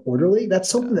out and orderly. That's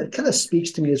something Yeah. that kind of speaks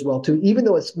to me as well too. Even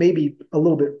though it's maybe a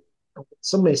little bit,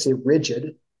 some may say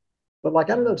rigid, but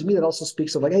like I don't know. To me, that also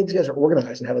speaks of like, hey, these guys are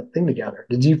organized and have a thing together.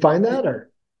 Did you find that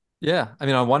or? Yeah. I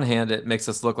mean, on one hand, it makes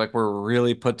us look like we're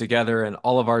really put together and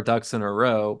all of our ducks in a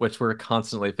row, which we're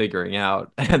constantly figuring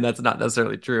out. And that's not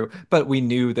necessarily true. But we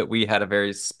knew that we had a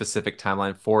very specific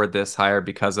timeline for this hire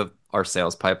because of our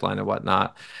sales pipeline and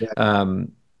whatnot. Yeah.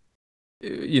 Um,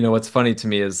 what's funny to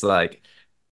me is like,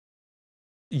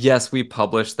 yes, we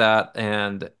published that,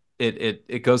 and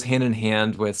it goes hand in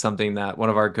hand with something that one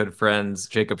of our good friends,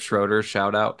 Jacob Schroeder,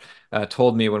 shout out,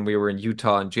 told me when we were in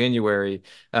Utah in January.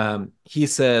 He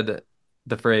said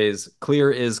the phrase "clear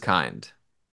is kind."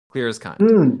 Clear as kind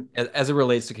Mm, as it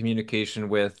relates to communication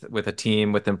with a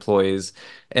team, with employees.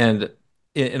 And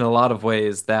in a lot of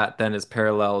ways, that then is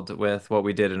paralleled with what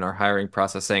we did in our hiring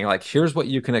process, saying, like, here's what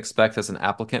you can expect as an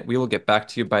applicant. We will get back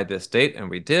to you by this date. And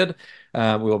we did.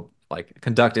 We'll like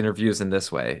conduct interviews in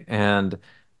this way. And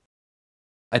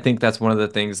I think that's one of the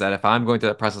things that if I'm going through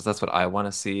that process, that's what I want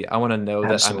to see. I want to know that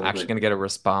I'm actually absolutely. going to get a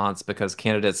response because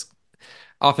candidates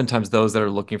oftentimes those that are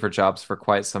looking for jobs for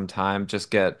quite some time just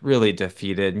get really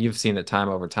defeated. And you've seen it time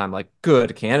over time, like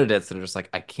good candidates that are just like,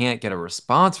 I can't get a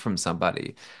response from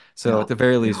somebody. So Yeah. at the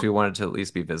very least, Yeah. we wanted to at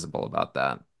least be visible about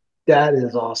that. That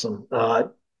is awesome.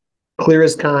 Clear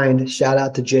as kind. Shout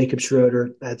out to Jacob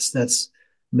Schroeder. That's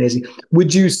amazing.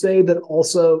 Would you say that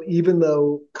also, even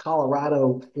though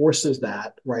Colorado forces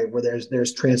that, right, where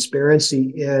there's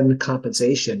transparency in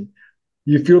compensation,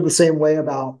 you feel the same way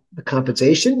about the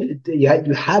compensation?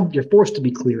 You're forced to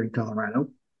be clear in Colorado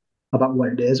about what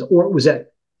it is, or was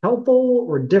that helpful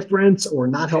or different or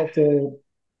not helpful?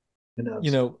 Who You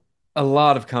knows? know, a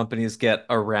lot of companies get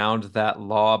around that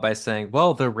law by saying,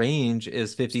 well, the range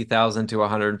is 50,000 to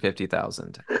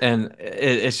 150,000. And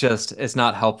it's just, it's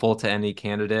not helpful to any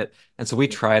candidate. And so we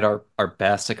tried our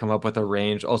best to come up with a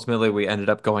range. Ultimately, we ended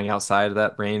up going outside of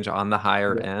that range on the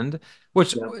higher Yeah, end,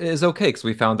 which yeah, is okay because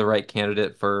we found the right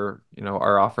candidate for,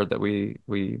 our offer that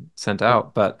we sent yeah,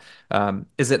 out. But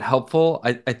is it helpful?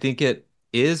 I think it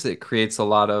is. It creates a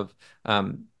lot of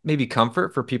maybe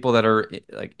comfort for people that are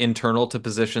like internal to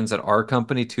positions at our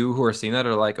company too, who are seeing that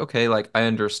are like, okay, like I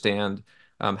understand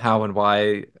how and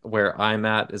why where I'm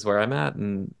at is where I'm at,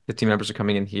 and the team members are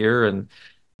coming in here, and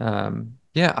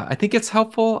yeah, I think it's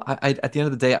helpful. At the end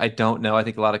of the day, I don't know. I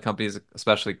think a lot of companies,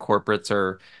 especially corporates,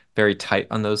 are very tight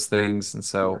on those things, and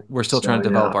so very we're much still trying so. to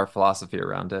develop Yeah, our philosophy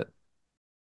around it.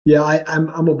 yeah.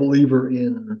 I'm a believer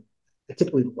in. I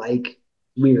typically like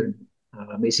weird.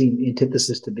 May seem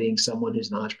antithesis to being someone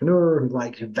who's an entrepreneur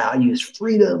who values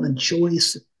freedom and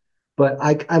choice. But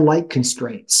I like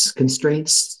constraints.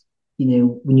 Constraints,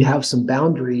 when you have some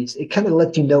boundaries, it kind of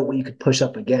lets you know what you could push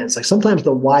up against. Like sometimes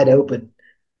the wide open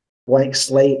blank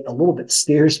slate a little bit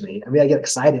scares me. I mean, I get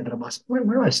excited, but I'm like, where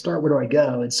do I start? Where do I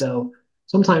go? And so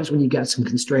sometimes when you got some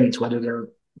constraints, whether they're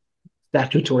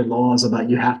statutory laws about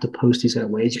you have to post these kind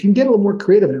of ways, you can get a little more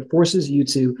creative, and it forces you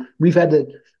to.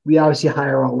 We obviously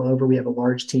hire all over. We have a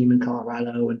large team in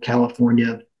Colorado and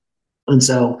California, and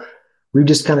so we've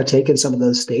just kind of taken some of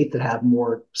those states that have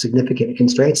more significant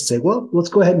constraints and say, well, let's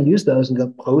go ahead and use those and go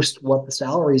post what the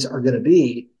salaries are going to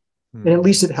be. And at Hmm.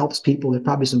 least it helps people. There's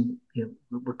probably some,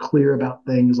 we're clear about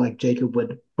things like Jacob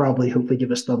would probably hopefully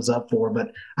give us thumbs up for.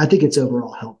 But I think it's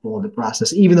overall helpful in the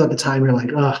process, even though at the time you're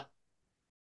like, oh,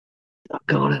 I'm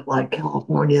going it like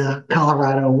California,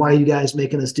 Colorado. Why are you guys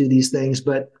making us do these things?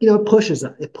 But it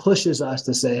pushes us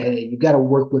to say, hey, you've got to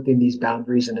work within these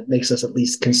boundaries, and it makes us at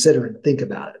least consider and think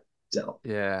about it. So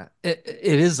Yeah, it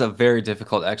is a very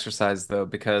difficult exercise though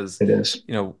because it is.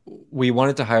 you know we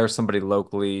wanted to hire somebody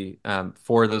locally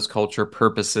for those culture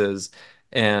purposes,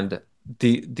 and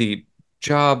the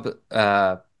job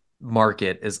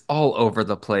market is all over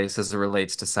the place as it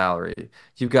relates to salary.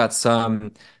 You've got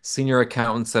some senior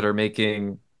accountants that are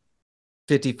making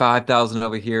 55,000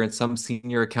 over here and some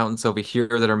senior accountants over here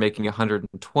that are making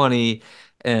 120.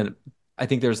 And I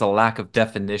think there's a lack of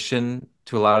definition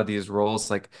to a lot of these roles.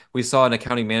 Like we saw an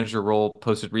accounting manager role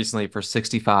posted recently for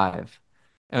 65,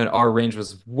 and our range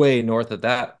was way north of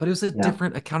that, but it was a Yeah,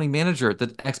 different accounting manager.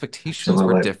 The expectations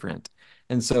were absolutely. different.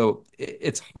 And so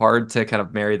it's hard to kind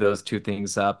of marry those two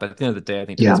things up. But at the end of the day, I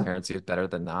think Yeah. transparency is better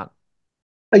than not.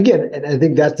 Again, and I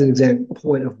think that's an example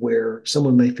point of where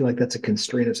someone may feel like that's a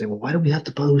constraint of saying, well, why do we have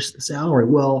to post the salary?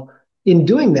 Well, in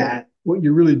doing that, what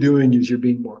you're really doing is you're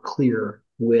being more clear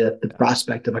with the Yeah.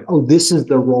 prospect of like, oh, this is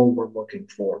the role we're looking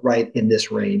for, right, in this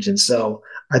range. And so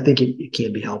I think it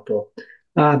can be helpful.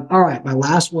 All right, my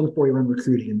last one for you on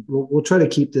recruiting, and we'll try to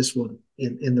keep this one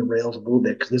in the rails a little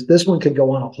bit because this one could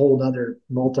go on a whole other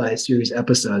multi-series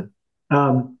episode.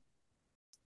 Um,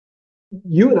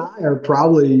 you and I are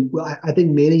probably, well, I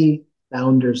think many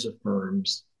founders of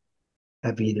firms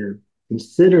have either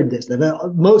considered this,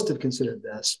 most have considered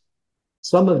this,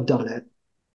 some have done it.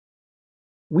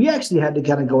 We actually had to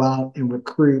kind of go out and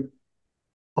recruit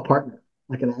a partner,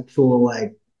 like an actual,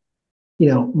 like,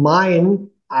 mine,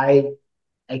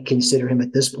 I consider him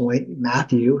at this point,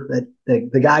 Matthew, that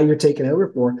the guy you're taking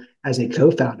over for as a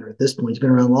co-founder at this point. He's been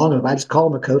around long enough. I just call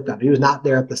him a co-founder. He was not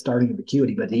there at the starting of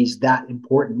Acuity, but he's that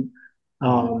important.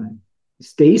 Hmm.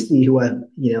 Stacy, who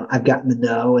I've gotten to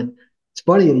know, and it's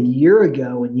funny. A year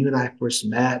ago, when you and I first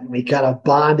met, we kind of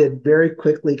bonded very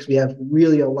quickly because we have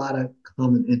really a lot of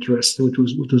common interests, which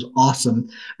was awesome.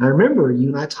 And I remember you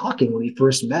and I talking when we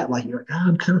first met. Like you're like, oh,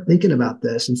 I'm kind of thinking about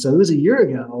this, and so it was a year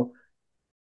ago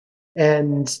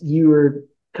and you were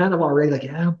kind of already like,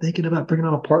 yeah, I'm thinking about bringing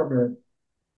on a partner.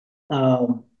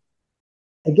 Um,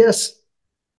 I guess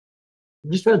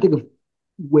I'm just trying to think of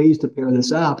ways to pair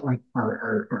this up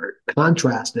or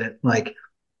contrast it. Like,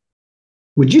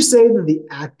 would you say that the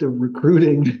act of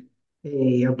recruiting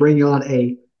or bringing on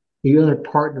another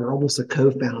partner, almost a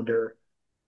co-founder,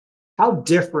 how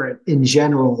different in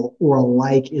general or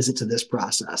alike is it to this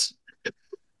process?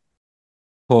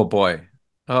 Oh boy.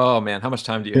 Oh man, how much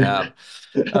time do you have?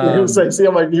 I'm gonna say, Um, see,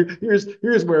 I'm like,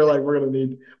 here's where like we're gonna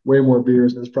need way more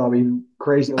beers, and it's probably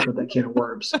crazy to open up that can of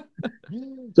worms.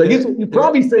 So I guess there, you're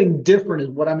there, probably saying different is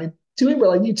what I'm into, but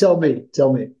like you tell me.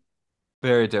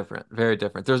 very different, very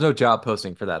different. There's no job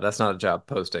posting for that. That's not a job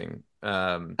posting.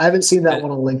 I haven't seen that And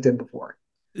one on LinkedIn before.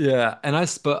 yeah, and I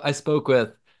spoke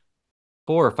with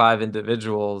 4 or 5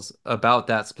 individuals about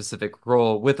that specific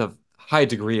role with a high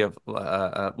degree of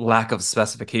lack of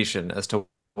specification as to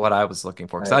what I was looking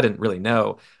for because I Right, didn't really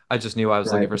know. I just knew I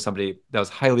was looking right. for somebody that was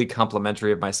highly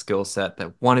complementary of my skill set,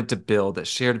 that wanted to build, that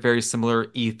shared very similar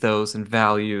ethos and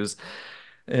values.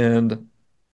 And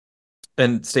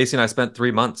Stacy and I spent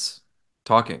 3 months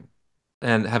talking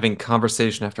and having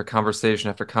conversation after conversation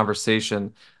after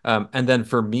conversation. And then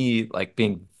for me, like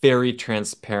being very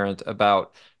transparent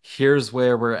about here's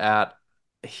where we're at,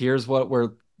 here's what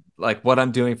we're like, what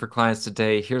I'm doing for clients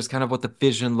today, here's kind of what the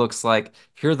vision looks like,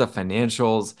 here are the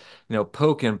financials,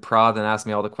 poke and prod and ask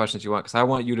me all the questions you want, because I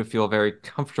want you to feel very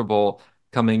comfortable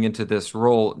coming into this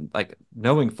role, like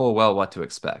knowing full well what to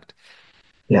expect.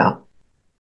 Yeah,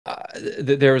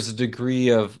 There was a degree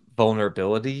of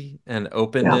vulnerability and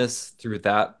yeah, openness through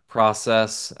that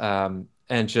process, and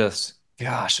just,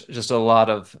 gosh, just a lot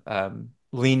of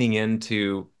leaning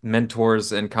into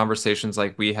mentors and conversations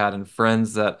like we had and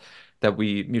friends that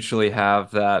we mutually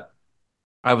have that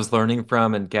I was learning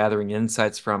from and gathering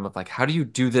insights from of like, how do you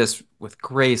do this with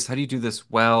grace? How do you do this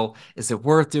well? Is it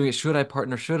worth doing it? Should I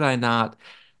partner? Should I not?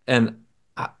 And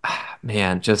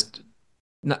man, just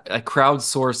not, like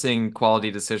crowdsourcing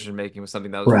quality decision making was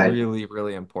something that was right. really,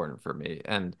 really important for me.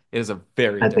 And it is a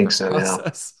very I think different so. Yeah.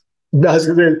 process.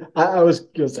 I was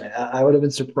gonna say I would have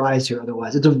been surprised here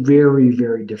otherwise. It's a very,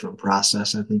 very different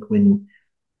process. I think when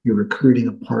you're recruiting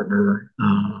a partner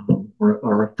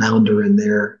or a founder in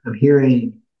there, I'm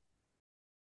hearing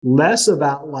less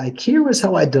about like here is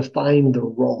how I define the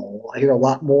role. I hear a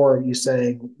lot more of you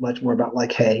saying much more about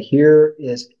like, hey, here's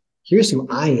who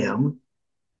I am.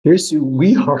 Here's who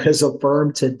we are as a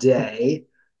firm today.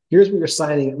 Here's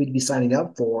what we'd be signing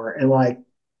up for. And like,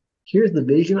 here's the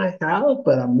vision I have,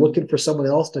 but I'm looking for someone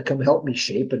else to come help me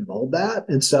shape and mold that.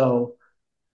 And so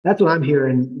that's what I'm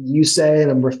hearing you say.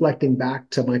 And I'm reflecting back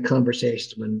to my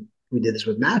conversations when we did this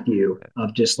with Matthew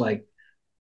of just like, it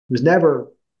was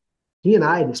never, he and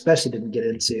I especially didn't get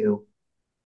into,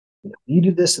 you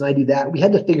do this and I do that. We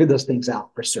had to figure those things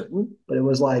out for certain, but it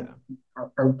was like,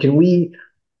 Yeah. can we,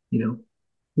 you know,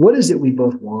 what is it we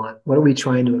both want? What are we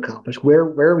trying to accomplish? Where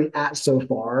are we at so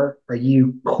far? Are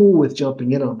you cool with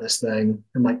jumping in on this thing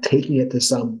and like taking it to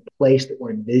some place that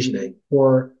we're envisioning?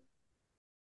 Or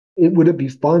would it be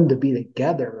fun to be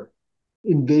together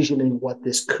envisioning what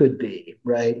this could be?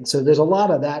 Right. And so there's a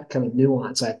lot of that kind of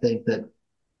nuance, I think, that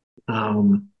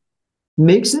um,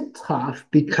 makes it tough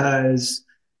because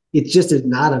it just is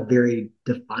not a very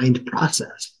defined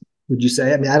process. Would you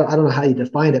say? I mean, I don't know how you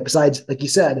define it. Besides, like you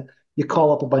said, you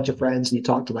call up a bunch of friends and you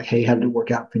talk to like, hey, how did it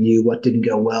work out for you? What didn't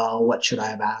go well? What should I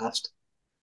have asked?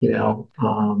 You Yeah.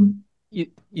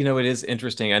 know, It is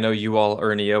interesting. I know you all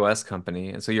are an EOS company,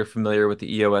 and so you're familiar with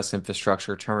the EOS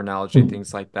infrastructure terminology,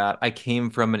 things like that. I came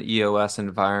from an EOS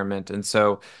environment, and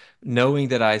so knowing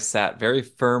that I sat very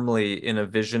firmly in a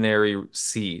visionary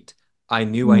seat, I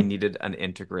knew I needed an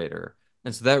integrator.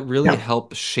 And so that really yeah,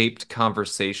 helped shaped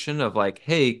conversation of like,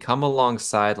 hey, come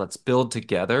alongside, let's build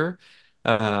together.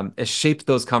 It shaped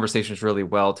those conversations really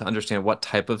well to understand what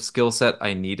type of skill set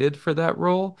I needed for that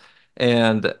role.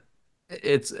 And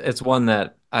it's one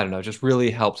that I don't know, just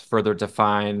really helped further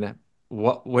define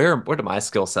where do my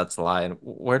skill sets lie and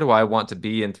where do I want to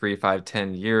be in 3, 5,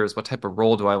 10 years? What type of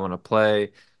role do I want to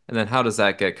play? And then how does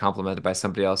that get complemented by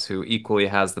somebody else who equally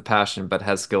has the passion but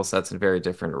has skill sets in very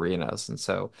different arenas? And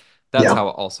so that's yeah. how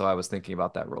also I was thinking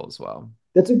about that role as well.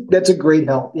 That's a great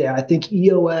help. Yeah, I think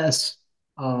EOS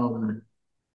um,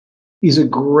 is a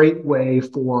great way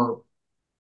for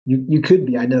you could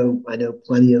be. I know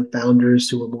plenty of founders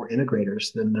who are more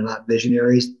integrators than they're not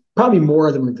visionaries. Probably more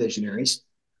of them are visionaries,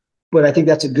 but I think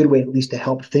that's a good way at least to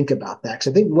help think about that. Because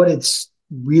I think what it's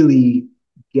really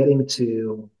getting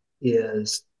to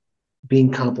is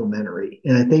being complementary,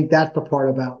 and I think that's the part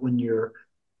about when you're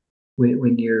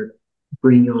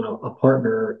bringing on a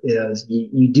partner is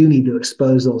you do need to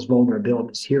expose those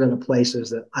vulnerabilities. Here are the places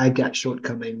that I've got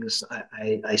shortcomings.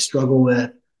 I struggle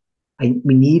with.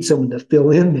 We need someone to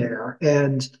fill in there.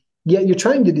 And yet you're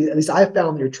trying to do, at least I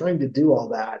found that you're trying to do all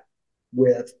that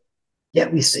with,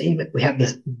 yet we have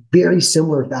this very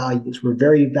similar values. We're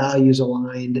very values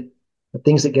aligned. The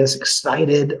things that get us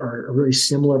excited are very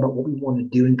similar about what we want to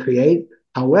do and create.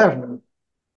 However,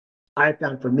 I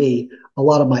found for me, a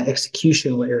lot of my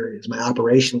executional areas, my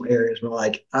operational areas were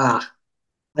like, I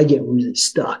get really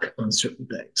stuck on certain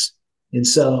things. And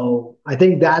so I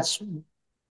think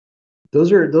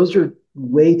those are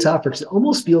way tougher because it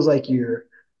almost feels like you're,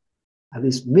 at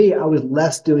least me, I was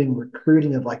less doing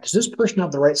recruiting of like, does this person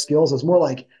have the right skills? It's more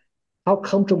like, how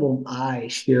comfortable am I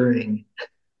sharing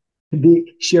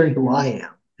who I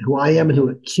am and who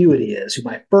Acuity is, who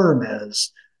my firm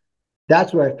is.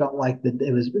 That's where I felt like that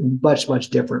it was much, much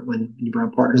different when you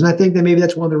bring partners. And I think that maybe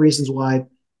that's one of the reasons why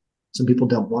some people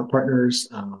don't want partners.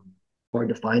 Hard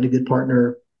to find a good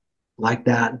partner like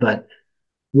that. But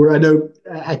where I know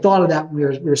I thought of that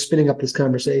when we were spinning up this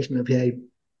conversation of, hey,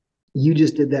 you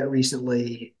just did that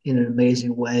recently in an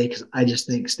amazing way because I just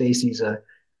think Stacy's a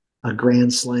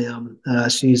grand slam.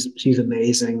 She's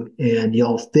amazing, and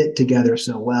y'all fit together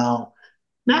so well.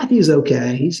 Matthew's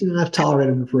okay. I've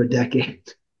tolerated him for a decade,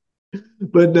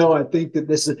 but no, I think that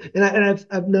this is,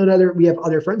 I've known we have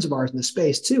other friends of ours in the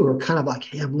space too, who are kind of like,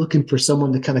 hey, I'm looking for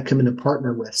someone to kind of come in and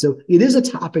partner with. So it is a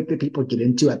topic that people get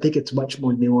into. I think it's much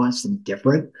more nuanced and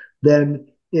different than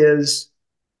is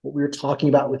what we were talking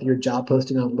about with your job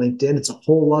posting on LinkedIn. It's a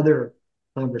whole other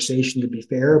conversation, to be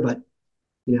fair, but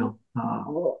you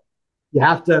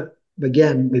have to,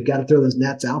 again, we've got to throw those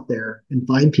nets out there and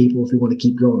find people if we want to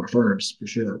keep growing our firms for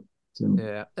sure. So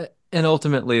Yeah. And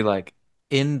ultimately, like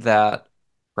in that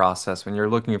process, when you're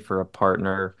looking for a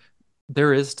partner,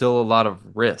 there is still a lot of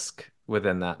risk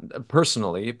within that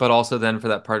personally, but also then for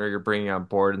that partner you're bringing on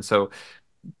board. And so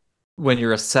when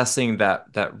you're assessing that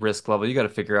risk level, you got to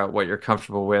figure out what you're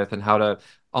comfortable with and how to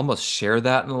almost share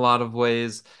that in a lot of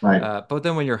ways. right. But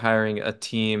then when you're hiring a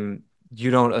team, you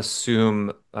don't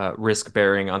assume risk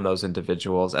bearing on those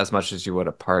individuals as much as you would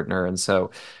a partner. And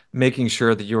so making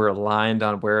sure that you're aligned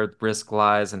on where risk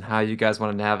lies and how you guys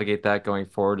want to navigate that going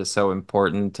forward is so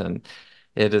important. And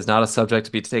it is not a subject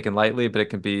to be taken lightly, but it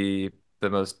can be the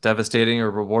most devastating or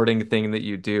rewarding thing that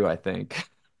you do, I think.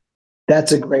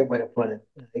 That's a great way to put it.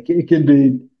 It can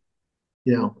be,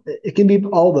 it can be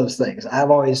all those things.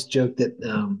 I've always joked that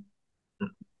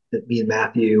me and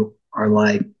Matthew are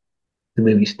like the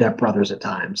movie Step Brothers at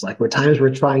times. Like, where times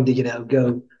we're trying to,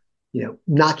 go,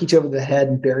 knock each other in the head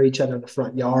and bury each other in the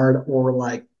front yard, or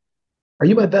like, are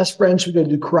you my best friend? Should we go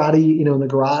do karate, in the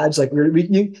garage? Like,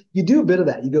 you do a bit of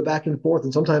that. You go back and forth,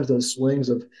 and sometimes those swings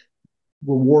of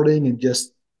rewarding and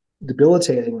just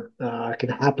debilitating can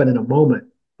happen in a moment.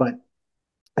 But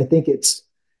I think it's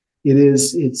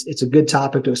a good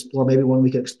topic to explore. Maybe one we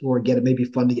could explore again. It may be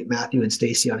fun to get Matthew and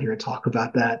Stacy on here and talk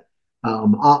about that.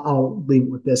 I'll leave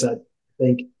it with this. I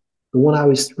think the one I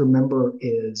always remember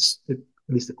at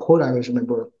least the quote I always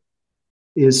remember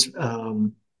is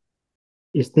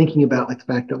thinking about like the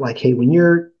fact that, like, hey,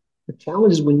 the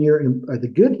challenge is when or the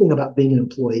good thing about being an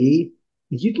employee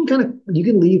is you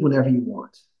can leave whenever you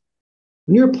want.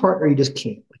 When you're a partner, you just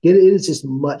can't. Like, it is just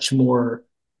much more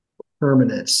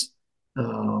permanence.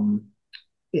 Um,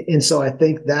 and so I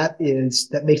think that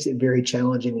makes it very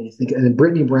challenging when you think. And then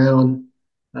Brittany Brown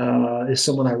is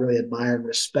someone I really admire and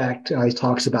respect. He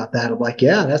talks about that of like,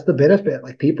 yeah, that's the benefit.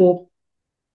 Like, people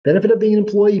benefit of being an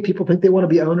employee. People think they want to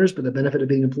be owners, but the benefit of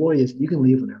being an employee is you can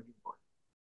leave whenever you want.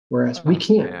 Whereas we Oh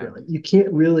can't man. really. You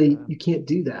can't really. Yeah. You can't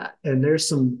do that. And there's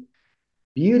some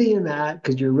beauty in that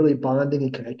because you're really bonding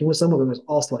and connecting with someone. But there's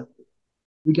also like,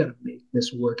 we got to make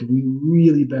this work, and we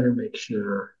really better make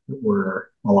sure that we're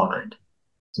aligned.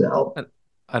 So And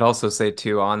I'd also say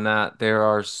too on that, there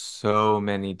are so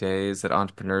many days that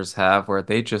entrepreneurs have where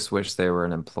they just wish they were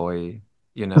an employee,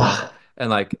 you know? And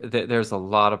like there's a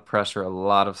lot of pressure, a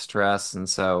lot of stress, and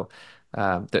so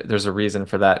there's a reason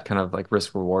for that kind of like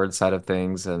risk reward side of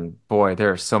things. And boy, there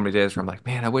are so many days where I'm like,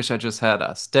 man, I wish I just had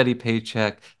a steady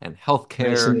paycheck and nice and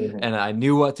healthcare, easy. and I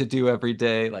knew what to do every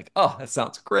day. Like, oh, that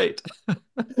sounds great.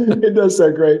 It does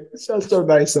sound great. It sounds so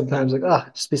nice sometimes.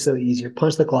 Like, just be so easier.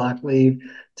 Punch the clock, leave,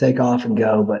 take off, and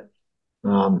go. But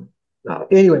no.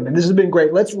 Anyway, man, this has been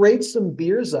great. Let's rate some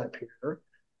beers up here.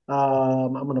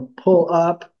 I'm gonna pull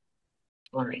up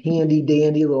our handy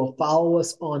dandy little follow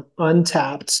us on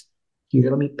Untapped here.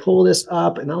 Let me pull this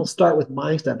up, and I'll start with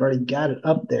mine because I've already got it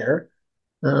up there.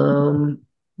 Um,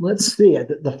 let's see.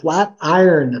 The Flat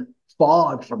Iron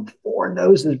Fog from Four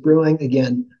Noses Brewing.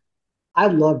 Again, I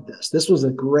love this. This is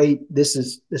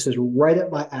right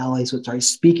up my alley. So it's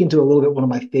speaking to a little bit one of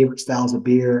my favorite styles of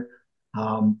beer.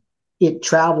 Um, it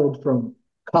traveled from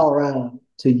Colorado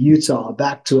to Utah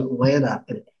back to Atlanta,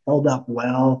 and it held up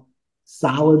well.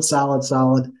 Solid, solid,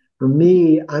 solid. For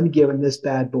me, I'm giving this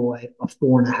bad boy a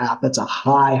 4.5. That's a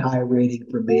high, high rating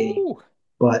for me. Ooh,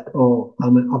 But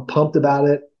I'm pumped about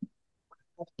it.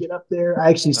 Get up there. I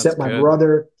actually that's sent my good.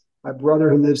 brother. My brother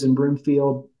who lives in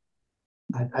Broomfield,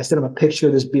 I sent him a picture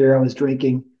of this beer I was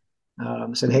drinking.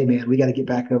 Said, hey man, we got to get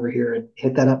back over here and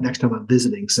hit that up next time I'm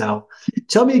visiting. So,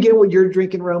 tell me again what you're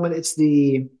drinking, Roman. It's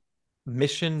the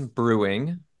Mission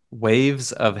Brewing,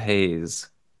 Waves of Haze.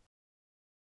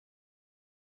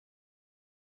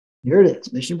 Here it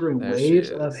is, Mission Brewing There she Waves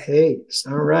of is. Haze.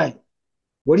 All right.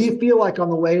 What do you feel like on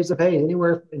the waves of haze?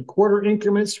 Anywhere in quarter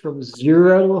increments from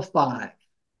 0 to 5.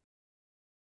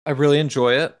 I really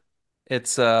enjoy it.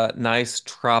 It's a nice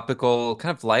tropical,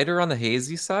 kind of lighter on the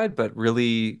hazy side, but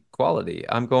really quality.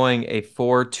 I'm going a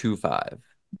 4.25.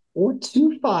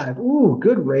 4.25. Ooh,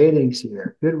 good ratings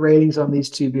here. Good ratings on these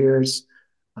two beers.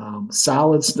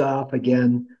 Solid stuff.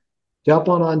 Again, jump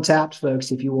on Taps,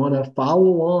 folks. If you want to follow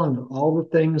along all the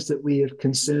things that we have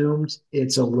consumed,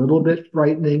 it's a little bit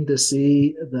frightening to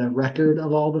see the record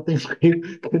of all the things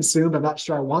we've consumed. I'm not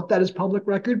sure I want that as public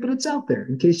record, but it's out there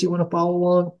in case you want to follow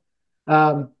along.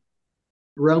 Um,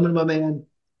 Roman, my man,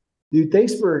 dude,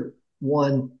 thanks for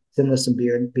sending us some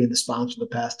beer and being the sponsor of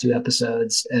the past two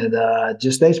episodes, and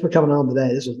just thanks for coming on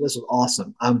today. This was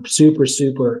awesome. I'm super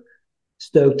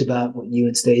stoked about what you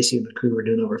and Stacy and the crew are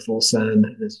doing over Full Send.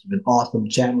 It's been awesome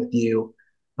chatting with you.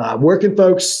 Where can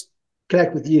folks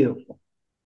connect with you?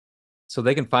 So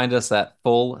they can find us at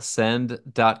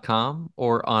fullsend.com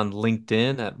or on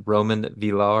LinkedIn at Roman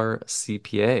Villar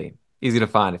CPA. Easy to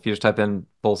find. If you just type in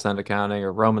Full Send Accounting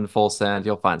or Roman Full Send,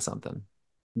 you'll find something.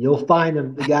 You'll find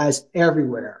them, the guys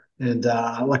everywhere. And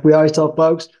like we always tell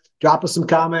folks, drop us some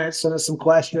comments, send us some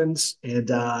questions, and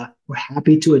we're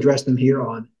happy to address them here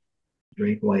on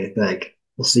Drink What You Think.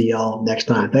 We'll see y'all next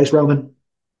time. Thanks, Roman.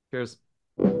 Cheers.